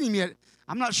ain't seen him yet.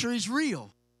 I'm not sure he's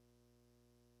real.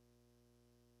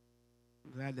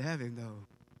 Glad to have him, though.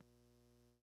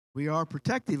 We are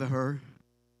protective of her.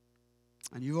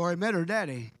 And you already met her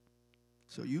daddy.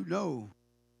 So you know.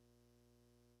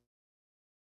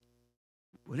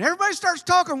 When everybody starts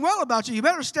talking well about you, you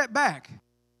better step back.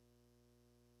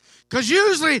 Because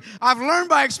usually, I've learned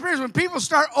by experience, when people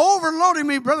start overloading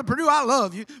me, Brother Perdue, I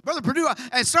love you. Brother Perdue,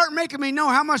 and start making me know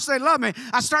how much they love me,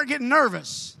 I start getting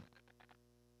nervous.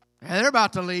 Yeah, they're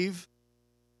about to leave.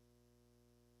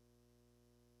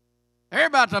 They're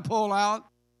about to pull out.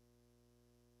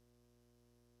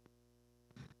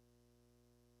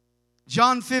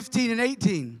 John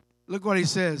 15:18. Look what he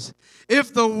says.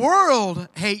 If the world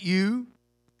hate you,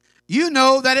 you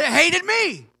know that it hated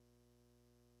me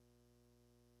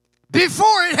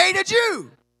before it hated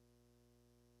you.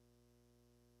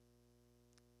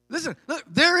 Listen, look,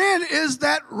 therein is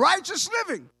that righteous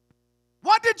living.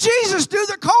 What did Jesus do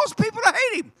that caused people to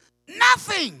hate him?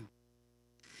 Nothing.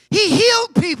 He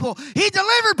healed people. He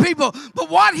delivered people. But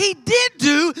what he did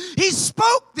do, he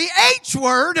spoke the H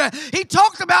word. He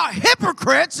talked about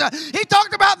hypocrites. He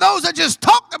talked about those that just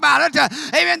talked about it.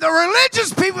 Amen. The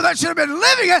religious people that should have been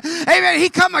living it. Amen. He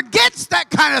come against that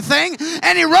kind of thing.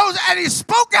 And he rose and he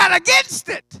spoke out against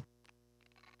it.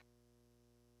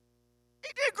 He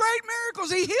did great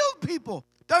miracles. He healed people.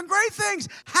 Done great things.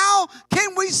 How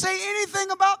can we say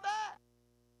anything about that?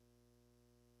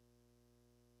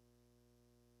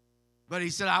 But he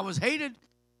said, I was hated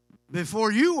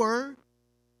before you were.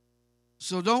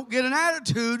 So don't get an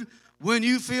attitude when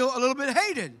you feel a little bit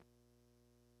hated.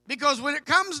 Because when it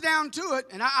comes down to it,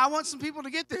 and I want some people to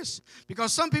get this,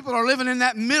 because some people are living in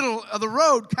that middle of the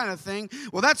road kind of thing.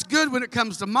 Well, that's good when it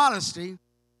comes to modesty.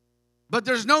 But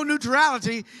there's no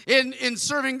neutrality in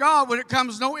serving God when it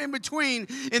comes no in between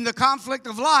in the conflict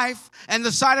of life and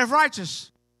the side of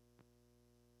righteous.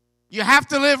 You have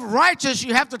to live righteous.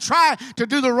 You have to try to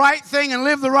do the right thing and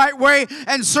live the right way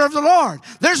and serve the Lord.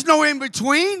 There's no in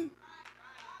between.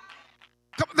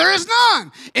 There is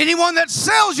none. Anyone that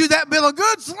sells you that bill of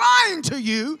goods lying to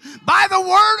you by the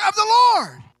word of the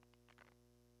Lord.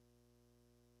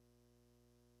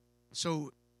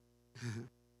 So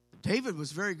David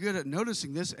was very good at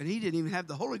noticing this, and he didn't even have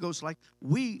the Holy Ghost like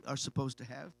we are supposed to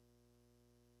have.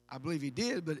 I believe he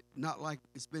did, but not like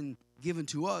it's been given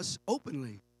to us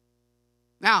openly.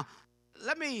 Now,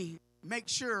 let me make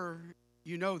sure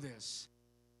you know this.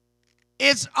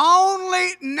 It's only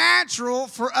natural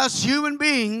for us human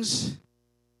beings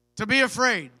to be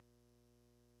afraid.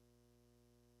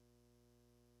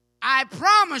 I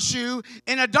promise you,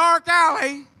 in a dark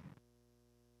alley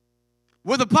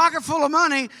with a pocket full of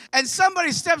money and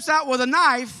somebody steps out with a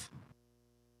knife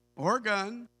or a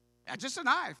gun, just a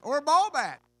knife or a ball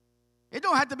bat. It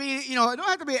don't have to be, it don't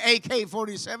have to be an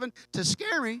AK-47 to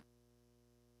scare me.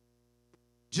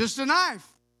 Just a knife.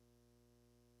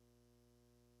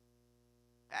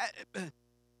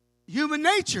 Human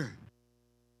nature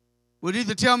would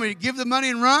either tell me to give the money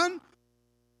and run,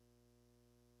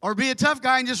 or be a tough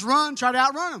guy and just run, try to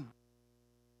outrun them.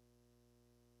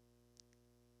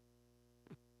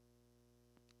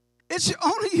 It's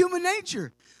only human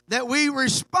nature that we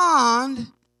respond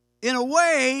in a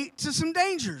way to some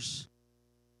dangers.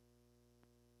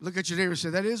 Look at your neighbor and say,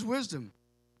 that is wisdom.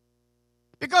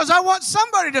 Because I want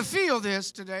somebody to feel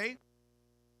this today.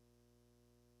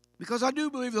 Because I do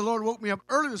believe the Lord woke me up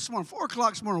early this morning, 4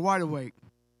 o'clock this morning, wide awake.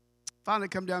 Finally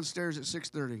come downstairs at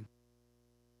 6:30.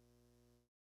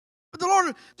 But the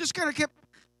Lord just kind of kept,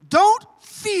 don't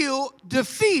feel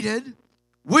defeated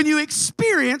when you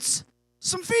experience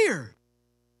some fear.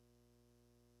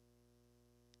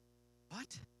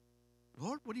 What?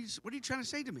 Lord, what are you trying to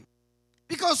say to me?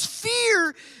 Because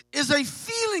fear is a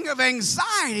feeling of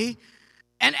anxiety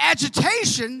and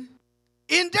agitation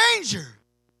in danger.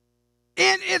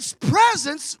 In its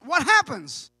presence, what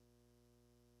happens?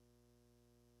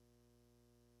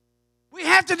 We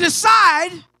have to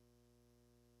decide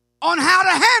on how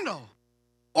to handle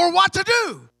or what to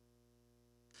do.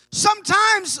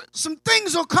 Sometimes some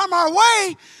things will come our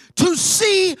way to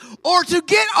see or to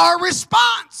get our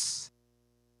response.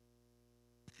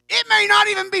 It may not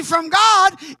even be from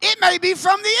God. It may be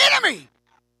from the enemy.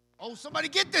 Oh, somebody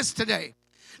get this today.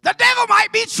 The devil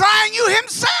might be trying you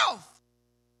himself.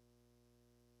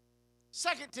 2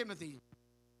 Timothy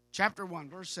chapter 1,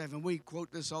 verse 7. We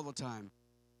quote this all the time.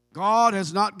 God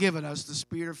has not given us the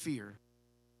spirit of fear.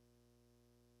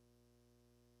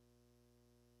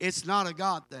 It's not a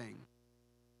God thing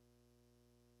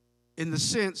in the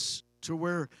sense to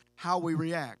where how we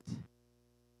react.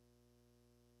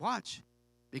 Watch.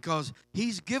 Because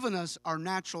he's given us our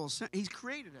natural sense. He's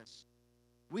created us.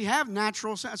 We have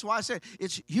natural sense. That's why I said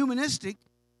it's humanistic.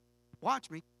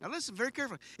 Watch me. Now listen very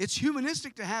carefully. It's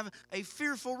humanistic to have a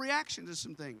fearful reaction to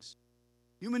some things.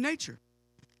 Human nature.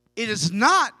 It is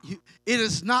not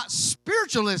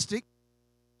spiritualistic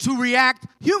to react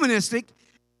humanistic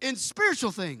in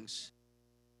spiritual things.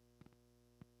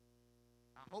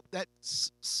 I hope that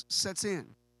sets in.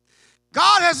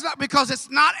 God has not, because it's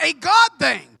not a God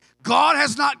thing. God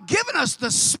has not given us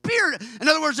the Spirit. In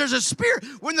other words, there's a Spirit.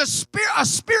 When a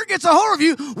Spirit gets a hold of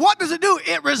you, what does it do?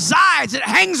 It resides. It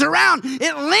hangs around.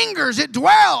 It lingers. It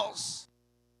dwells.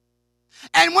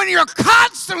 And when you're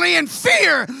constantly in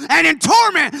fear and in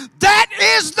torment, that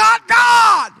is not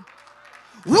God.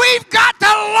 We've got to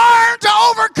learn to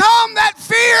overcome that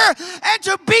fear and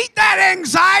and to beat that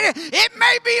anxiety. It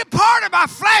may be a part of my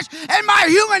flesh and my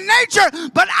human nature,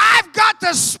 but I've got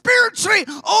to spiritually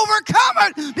overcome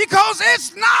it because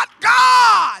it's not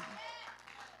God.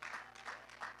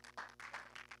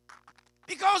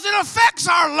 Because it affects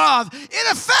our love.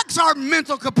 It affects our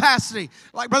mental capacity.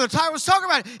 Like Brother Ty was talking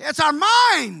about, it's our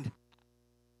mind.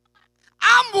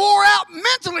 I'm wore out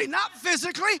mentally, not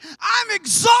physically. I'm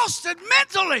exhausted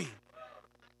mentally.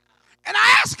 And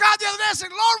I asked God the other day, I said,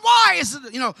 Lord, why? Is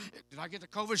it, did I get the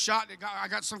COVID shot? I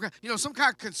got some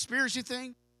kind of conspiracy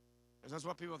thing? Because that's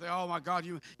what people think, oh my God,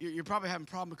 you're probably having a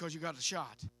problem because you got the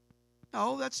shot.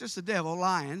 No, that's just the devil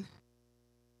lying.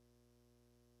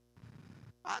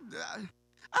 I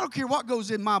don't care what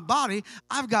goes in my body.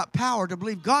 I've got power to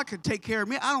believe God can take care of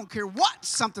me. I don't care what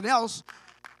something else.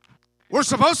 We're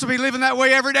supposed to be living that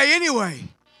way every day anyway.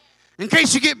 In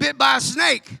case you get bit by a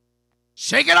snake,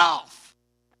 shake it off.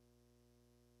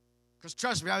 Because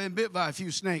trust me, I've been bit by a few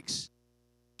snakes,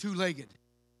 two-legged.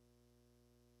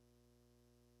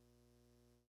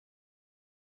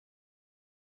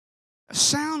 A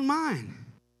sound mind.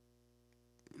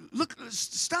 Look,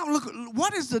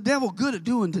 what is the devil good at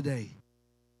doing today?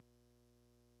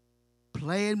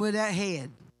 Playing with that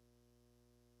head.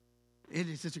 It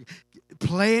is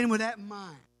playing with that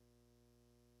mind.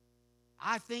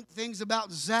 I think things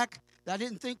about Zach that I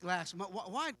didn't think last month.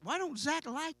 Why don't Zach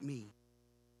like me?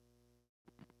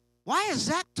 Why is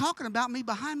Zach talking about me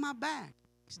behind my back?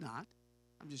 He's not.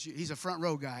 He's a front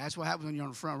row guy. That's what happens when you're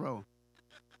on the front row.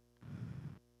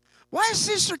 Why is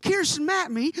Sister Kirsten mad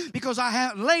at me? Because I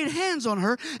have laid hands on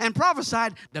her and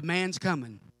prophesied the man's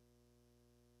coming.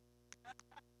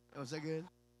 Was that good?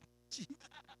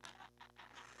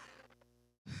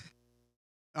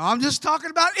 I'm just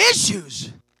talking about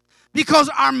issues. Because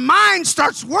our mind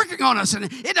starts working on us. And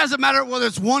it doesn't matter whether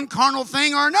it's one carnal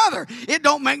thing or another. It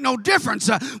don't make no difference.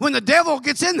 When the devil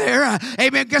gets in there,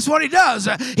 amen, guess what he does?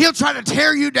 He'll try to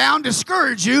tear you down,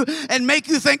 discourage you, and make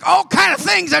you think all kind of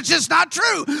things that's just not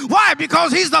true. Why?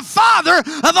 Because he's the father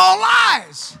of all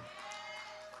lies.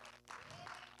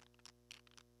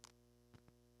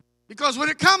 Because when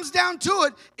it comes down to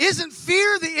it, isn't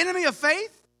fear the enemy of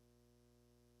faith?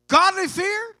 Godly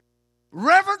fear?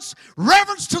 Reverence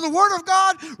to the Word of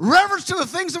God, reverence to the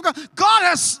things of God. God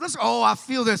has, I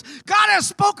feel this. God has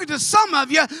spoken to some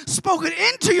of you, spoken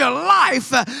into your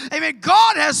life. Amen.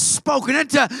 God has spoken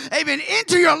it, amen,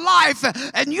 into your life.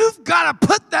 And you've got to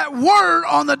put that word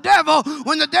on the devil.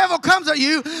 When the devil comes at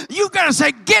you, you've got to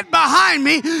say, get behind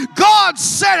me. God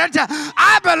said it.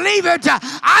 I believe it.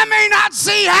 I may not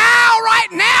see how right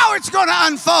now it's going to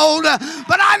unfold,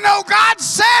 but I know God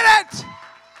said it.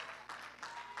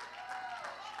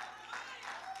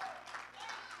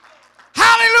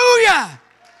 Hallelujah.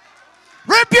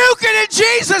 Rebuke it in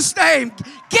Jesus' name.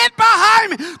 Get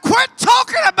behind me. Quit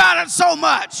talking about it so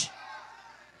much.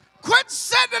 Quit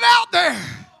setting it out there.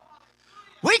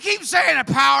 We keep saying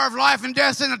the power of life and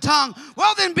death in the tongue.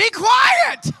 Well, then be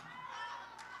quiet.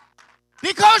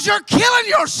 Because you're killing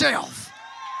yourself.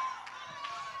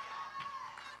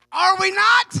 Are we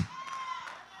not?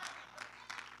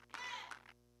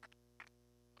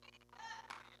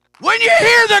 When you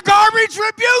hear the garbage,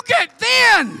 rebuke it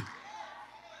then.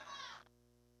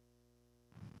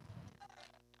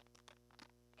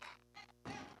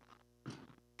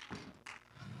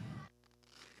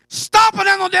 Stomping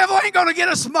on the devil ain't going to get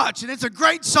us much. And it's a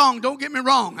great song, don't get me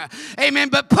wrong. Amen.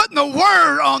 But putting the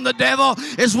word on the devil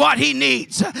is what he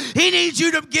needs. He needs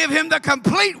you to give him the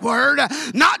complete word,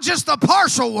 not just a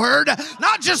partial word,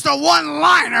 not just a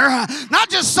one-liner, not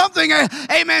just something,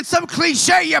 amen, some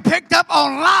cliche you picked up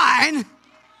online.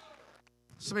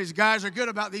 Some of these guys are good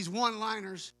about these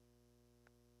one-liners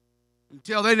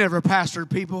until they never pastored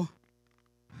people.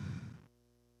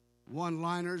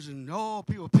 One-liners, and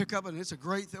people pick up, and it's a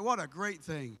great thing. What a great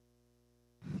thing.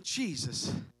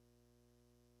 Jesus.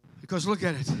 Because look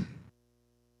at it.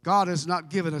 God has not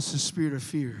given us a spirit of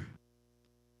fear.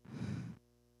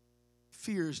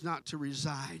 Fear is not to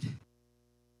reside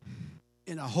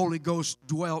in a Holy Ghost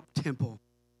dwelt temple.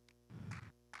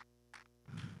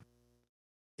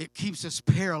 It keeps us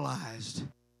paralyzed.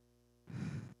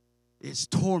 It's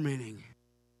tormenting.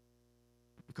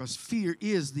 Because fear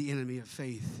is the enemy of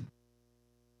faith.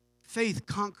 Faith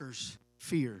conquers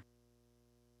fear.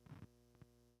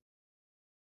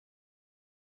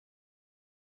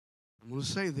 I'm going to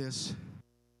say this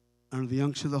under the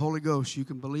unction of the Holy Ghost. You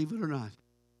can believe it or not.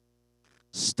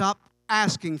 Stop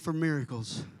asking for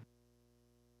miracles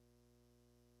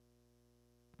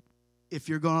if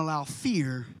you're going to allow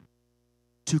fear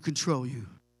to control you.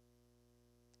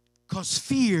 Because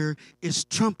fear is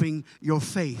trumping your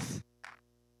faith.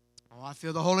 Oh, I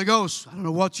feel the Holy Ghost. I don't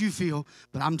know what you feel,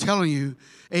 but I'm telling you,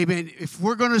 amen, if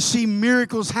we're going to see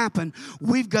miracles happen,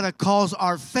 we've got to cause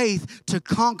our faith to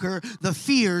conquer the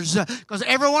fears, because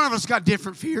every one of us got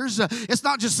different fears. It's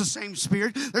not just the same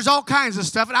spirit. There's all kinds of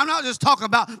stuff, and I'm not just talking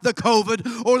about the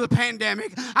COVID or the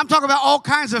pandemic. I'm talking about all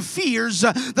kinds of fears,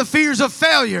 the fears of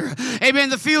failure, amen,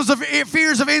 the fears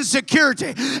of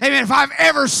insecurity. Amen, if I've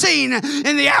ever seen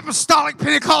in the apostolic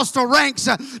Pentecostal ranks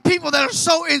people that are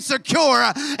so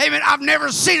insecure, amen, I've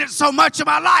never seen it so much in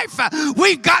my life.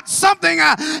 We've got something,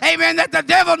 amen, that the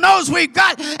devil knows we've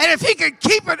got. And if he can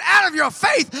keep it out of your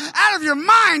faith, out of your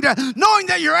mind, knowing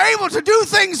that you're able to do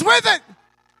things with it.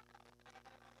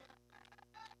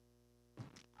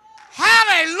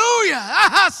 Hallelujah.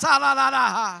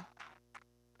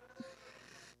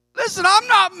 Listen, I'm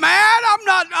not mad.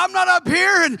 I'm not up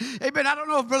here. And, amen, I don't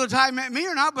know if Brother Ty met me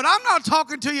or not, but I'm not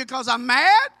talking to you because I'm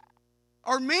mad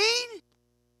or mean.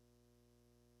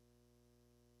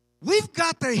 We've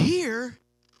got to hear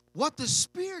what the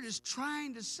Spirit is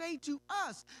trying to say to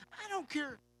us. I don't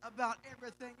care about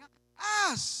everything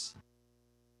else.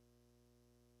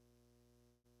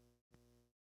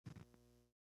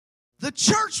 The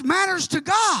church matters to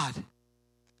God,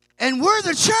 and we're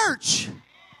the church.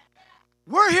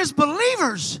 We're His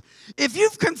believers. If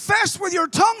you've confessed with your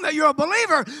tongue that you're a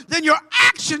believer, then your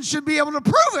actions should be able to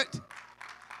prove it.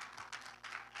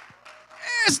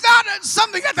 It's not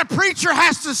something that the preacher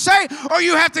has to say or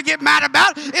you have to get mad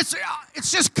about.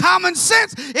 It's just common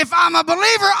sense. If I'm a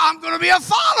believer, I'm going to be a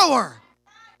follower.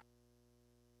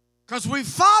 Because we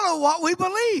follow what we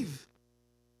believe.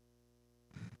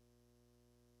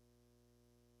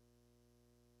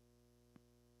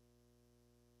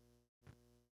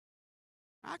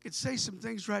 I could say some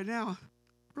things right now.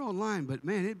 We're online, but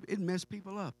man, it messed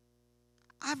people up.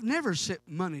 I've never sent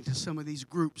money to some of these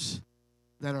groups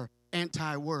that are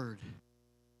anti-word.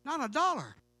 Not a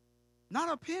dollar. Not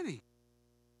a penny.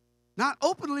 Not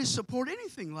openly support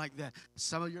anything like that.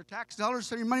 Some of your tax dollars,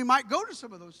 some of your money might go to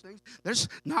some of those things. There's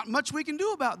not much we can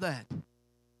do about that.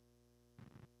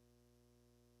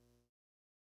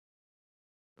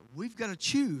 We've got to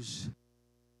choose.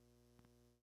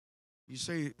 You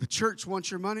say the church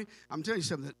wants your money. I'm telling you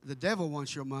something. The devil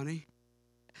wants your money.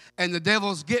 And the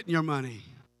devil's getting your money.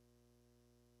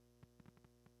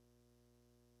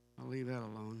 I'll leave that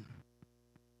alone.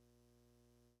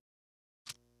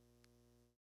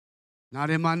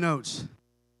 Not in my notes.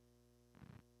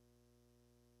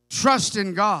 Trust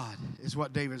in God is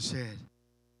what David said.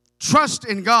 Trust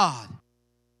in God.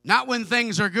 Not when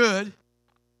things are good.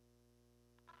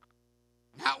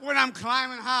 Not when I'm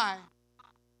climbing high.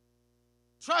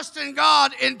 Trust in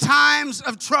God in times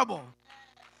of trouble.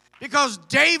 Because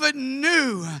David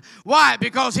knew. Why?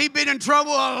 Because he'd been in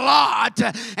trouble a lot.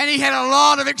 And he had a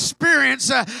lot of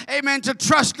experience, amen, to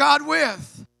trust God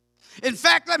with. In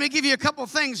fact, let me give you a couple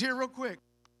things here real quick.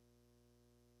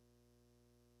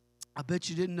 I bet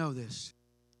you didn't know this.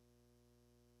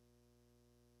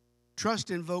 Trust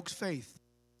invokes faith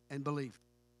and belief.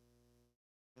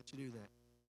 I bet you knew that.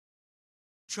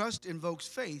 Trust invokes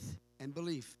faith and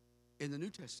belief in the New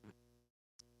Testament.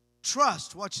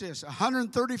 Trust, watch this,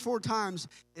 134 times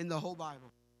in the whole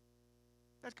Bible.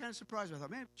 That kind of surprised me. I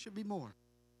thought, man, it should be more.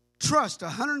 Trust,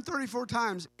 134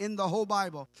 times in the whole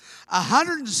Bible.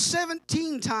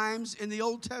 117 times in the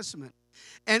Old Testament.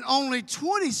 And only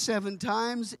 27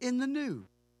 times in the New.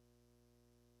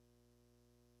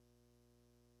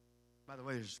 By the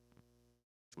way, there's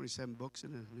 27 books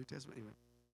in the New Testament. Anyway.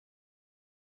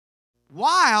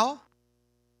 While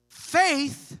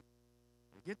faith,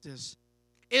 get this,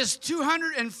 is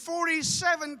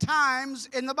 247 times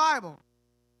in the Bible.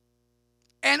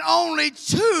 And only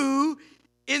 2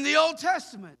 in the Old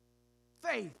Testament.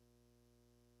 Faith.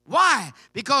 Why?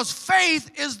 Because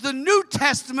faith is the New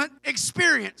Testament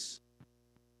experience.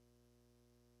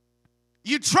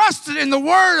 You trusted in the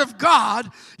Word of God.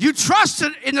 You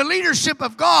trusted in the leadership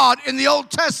of God in the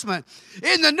Old Testament.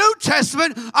 In the New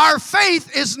Testament, our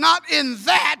faith is not in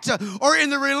that or in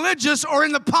the religious or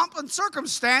in the pomp and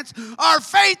circumstance. Our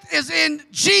faith is in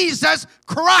Jesus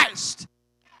Christ.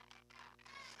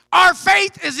 Our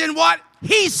faith is in what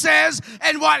He says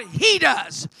and what He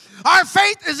does. Our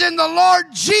faith is in the Lord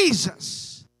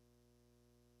Jesus.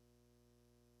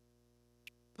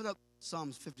 Put up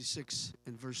Psalms 56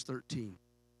 and verse 13.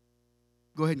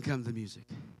 Go ahead and come to the music.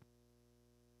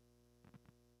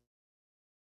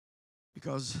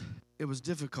 Because it was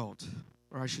difficult,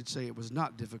 or I should say it was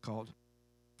not difficult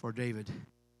for David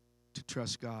to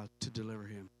trust God to deliver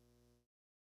him.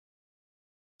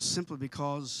 Simply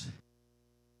because,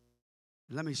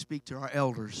 let me speak to our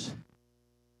elders,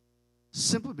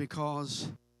 simply because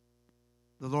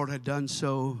the Lord had done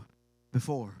so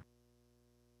before.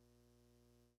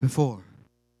 Before.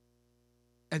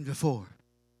 And before.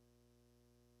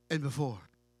 And before.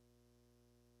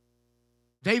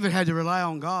 David had to rely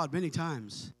on God many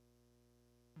times.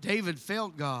 David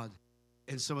failed God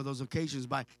in some of those occasions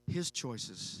by his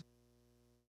choices.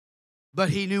 But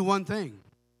he knew one thing,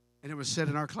 and it was said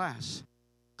in our class,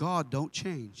 God don't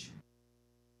change.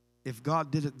 If God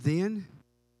did it then,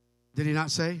 did he not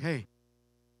say, hey,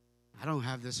 I don't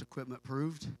have this equipment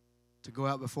proved to go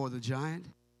out before the giant,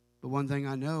 but one thing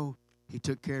I know, he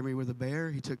took care of me with a bear,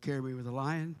 he took care of me with a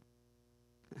lion.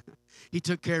 He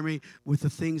took care of me with the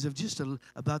things of just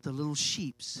about the little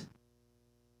sheeps.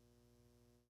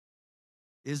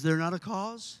 Is there not a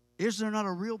cause? Is there not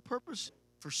a real purpose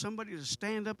for somebody to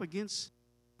stand up against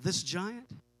this giant?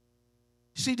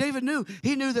 See, David knew.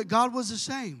 He knew that God was the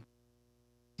same.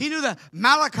 He knew that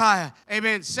Malachi,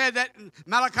 amen, said that in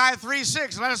Malachi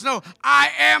 3:6, let us know, I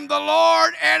am the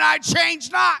Lord and I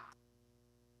change not.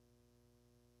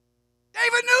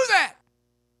 David knew that.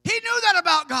 He knew that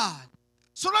about God.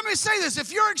 So let me say this.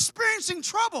 If you're experiencing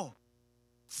trouble,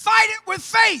 fight it with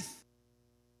faith.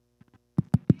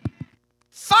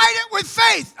 Fight it with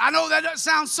faith. I know that doesn't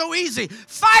sound so easy.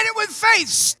 Fight it with faith.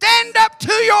 Stand up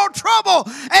to your trouble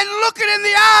and look it in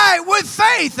the eye with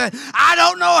faith. I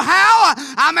don't know how.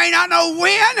 I may not know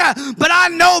when, but I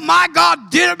know my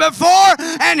God did it before,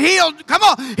 and He'll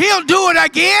do it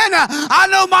again. I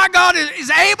know my God is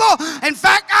able. In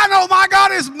fact, I know my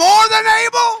God is more than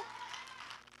able.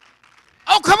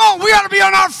 Oh, come on. We ought to be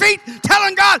on our feet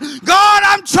telling God, God,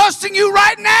 I'm trusting you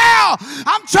right now.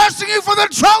 I'm trusting you for the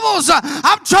troubles.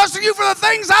 I'm trusting you for the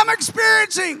things I'm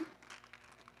experiencing.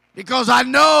 Because I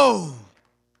know.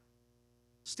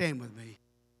 Stand with me.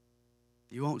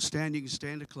 If you won't stand, you can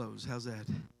stand to close. How's that?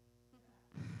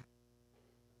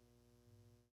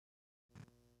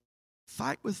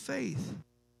 Fight with faith.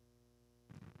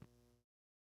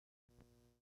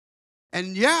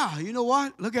 And yeah, you know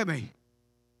what? Look at me.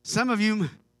 Some of you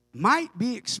might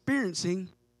be experiencing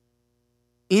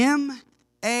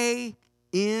M-A-N-Y.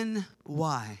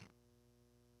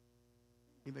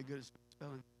 Anybody good at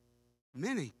spelling?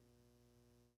 Many.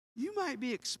 You might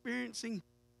be experiencing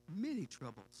many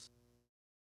troubles.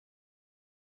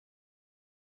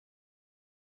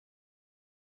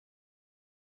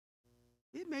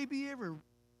 It may be every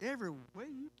way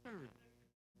you turn.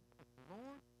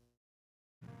 Lord,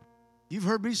 you've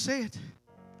heard me say it.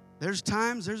 There's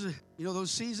times,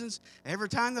 those seasons, every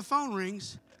time the phone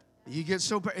rings, you get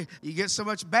so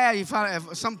much bad, you find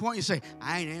at some point you say,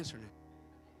 I ain't answering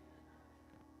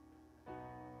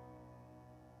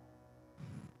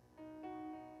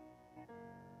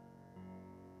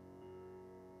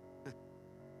it.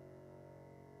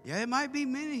 Yeah, it might be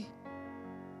many.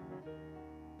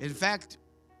 In fact,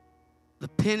 the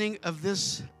penning of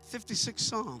this 56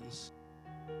 Psalms,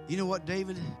 you know what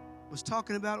David was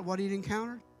talking about, what he'd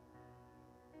encountered?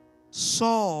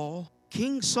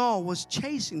 King Saul was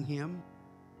chasing him,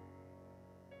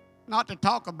 not to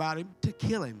talk about him, to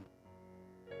kill him.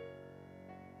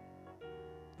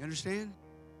 You understand?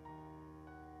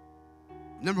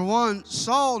 Number one,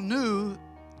 Saul knew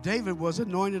David was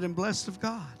anointed and blessed of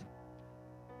God.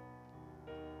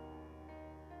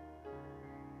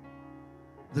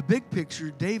 The big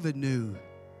picture, David knew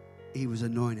he was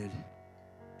anointed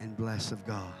and blessed of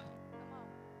God.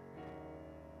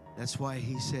 That's why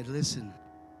he said, listen,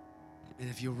 and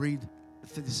if you'll read the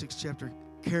 56th chapter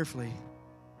carefully,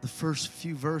 the first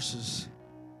few verses,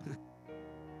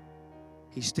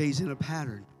 he stays in a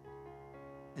pattern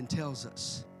and tells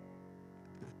us,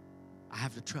 I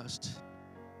have to trust.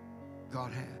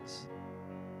 God has.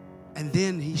 And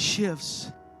then he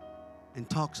shifts and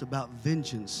talks about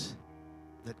vengeance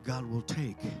that God will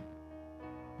take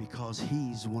because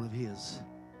he's one of his.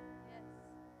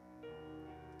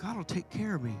 God will take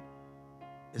care of me,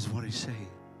 is what he's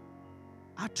saying.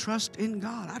 I trust in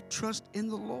God. I trust in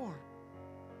the Lord.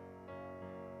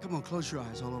 Come on, close your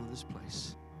eyes all over this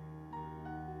place.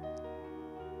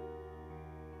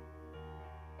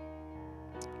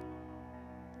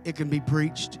 It can be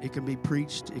preached, it can be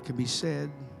preached, it can be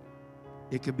said,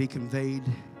 it can be conveyed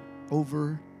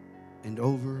over and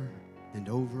over and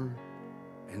over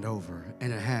and over,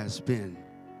 and it has been.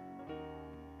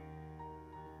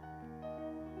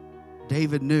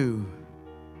 David knew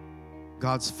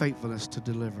God's faithfulness to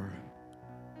deliver.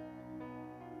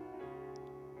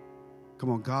 Come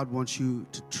on, God wants you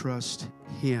to trust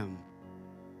Him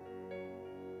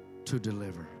to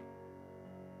deliver.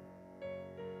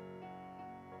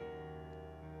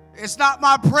 It's not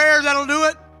my prayer that'll do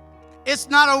it. It's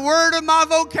not a word of my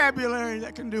vocabulary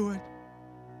that can do it.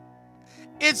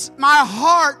 It's my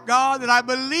heart, God, that I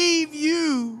believe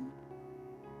you.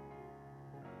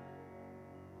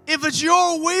 If it's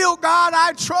your will, God,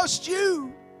 I trust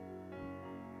you.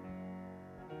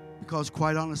 Because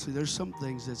quite honestly, there's some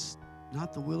things that's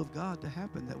not the will of God to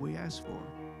happen that we ask for.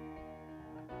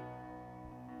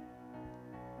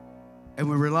 And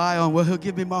we rely on, well, He'll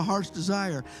give me my heart's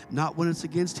desire, not when it's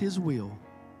against His will.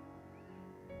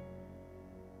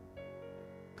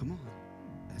 Come on.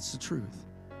 That's the truth.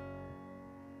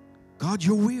 God,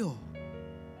 your will.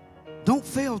 Don't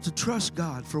fail to trust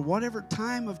God for whatever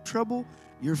time of trouble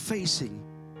you're facing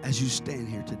as you stand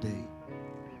here today.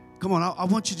 Come on, I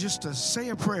want you just to say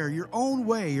a prayer, your own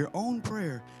way, your own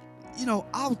prayer. You know,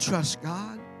 I'll trust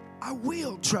God. I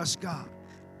will trust God.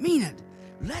 Mean it.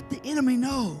 Let the enemy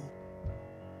know.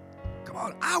 Come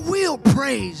on, I will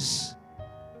praise.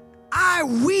 I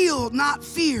will not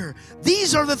fear.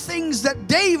 These are the things that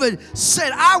David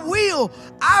said, I will.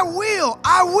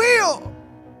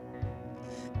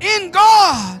 In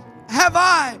God have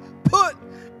I put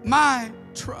my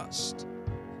trust.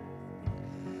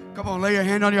 Come on, lay your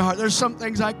hand on your heart. There's some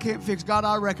things I can't fix. God,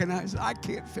 I recognize I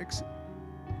can't fix it.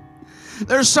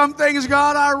 There's some things,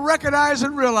 God, I recognize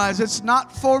and realize it's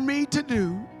not for me to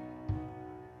do.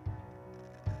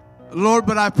 Lord,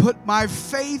 but I put my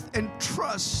faith and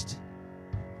trust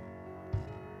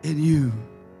in you.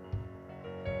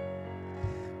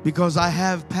 Because I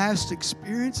have past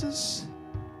experiences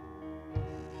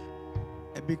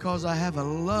and because I have a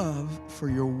love for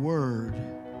your word.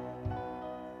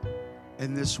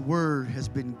 And this word has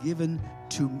been given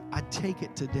to, I take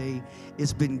it today,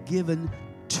 it's been given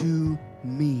to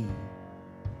me.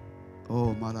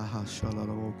 Oh,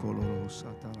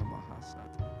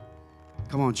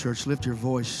 come on, church, lift your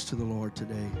voice to the Lord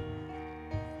today.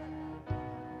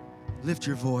 Lift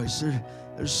your voice.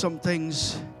 There's some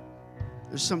things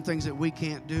that we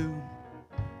can't do.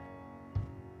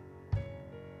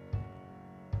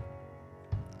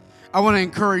 I want to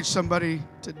encourage somebody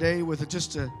today with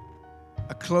just a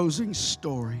closing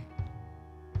story.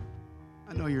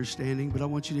 I know you're standing, but I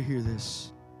want you to hear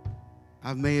this.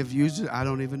 I may have used it. I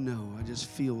don't even know. I just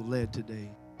feel led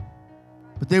today.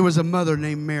 But there was a mother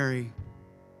named Mary.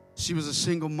 She was a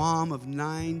single mom of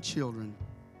 9 children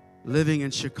living in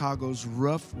Chicago's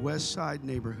rough West Side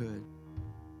neighborhood.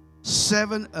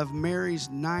 7 of Mary's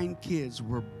 9 kids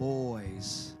were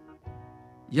boys.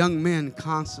 Young men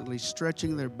constantly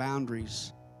stretching their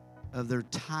boundaries of their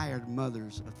tired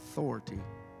mother's authority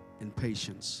and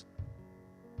patience.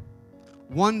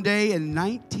 One day in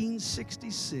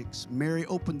 1966, Mary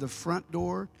opened the front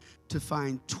door to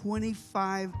find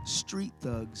 25 street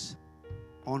thugs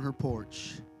on her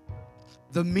porch.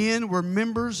 The men were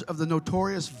members of the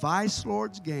notorious Vice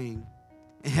Lords gang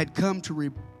and had come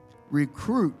to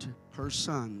recruit her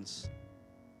sons.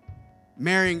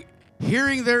 Mary,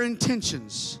 hearing their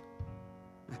intentions,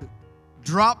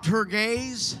 dropped her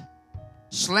gaze,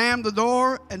 slammed the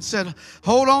door, and said,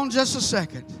 "Hold on just a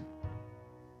second."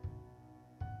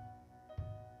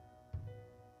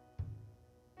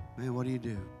 Man, what do you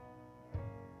do?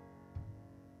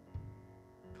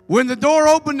 When the door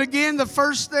opened again, the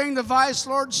first thing the Vice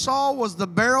Lord saw was the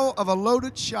barrel of a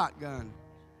loaded shotgun.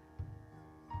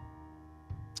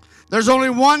 There's only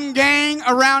one gang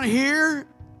around here,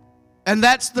 and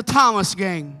that's the Thomas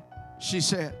gang, she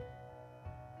said.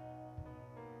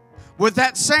 With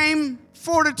that same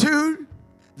fortitude,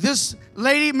 this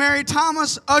lady, Mary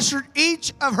Thomas, ushered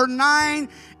each of her 9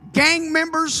 gang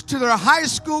members to their high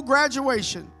school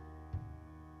graduation.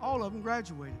 All of them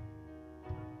graduated.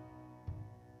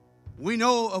 We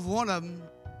know of one of them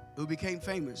who became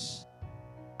famous,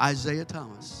 Isaiah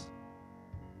Thomas.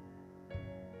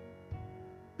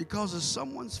 Because of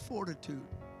someone's fortitude.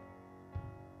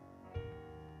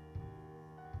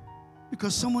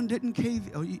 Because someone didn't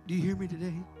cave. Oh, do you hear me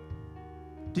today?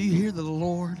 Do you hear the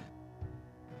Lord?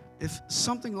 If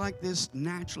something like this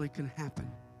naturally can happen,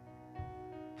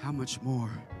 how much more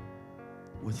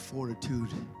with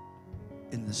fortitude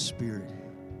in the Spirit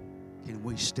can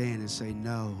we stand and say,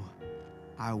 "No,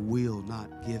 I will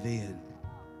not give in.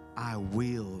 I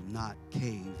will not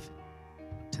cave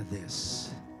to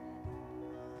this."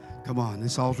 Come on,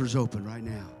 this altar's open right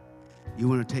now. You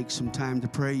want to take some time to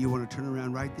pray? You want to turn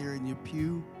around right there in your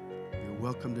pew? You're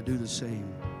welcome to do the same.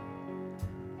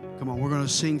 Come on, we're going to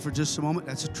sing for just a moment.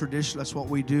 That's a tradition. That's what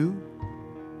we do.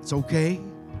 It's okay.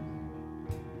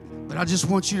 But I just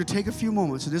want you to take a few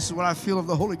moments, and this is what I feel of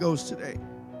the Holy Ghost today.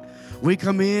 We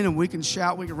come in and we can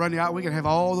shout, we can run out, we can have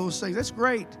all those things. That's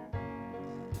great.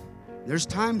 There's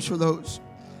times for those.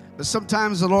 But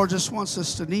sometimes the Lord just wants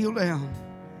us to kneel down,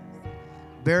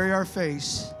 bury our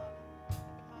face,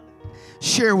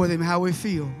 share with him how we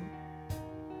feel.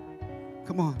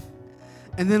 Come on.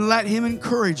 And then let him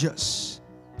encourage us.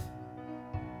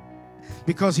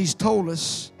 Because he's told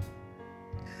us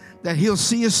that he'll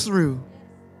see us through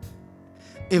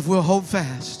if we'll hold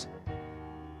fast.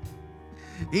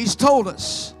 He's told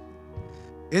us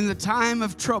in the time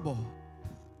of trouble,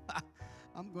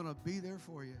 I'm going to be there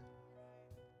for you.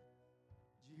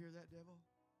 Did you hear that, devil?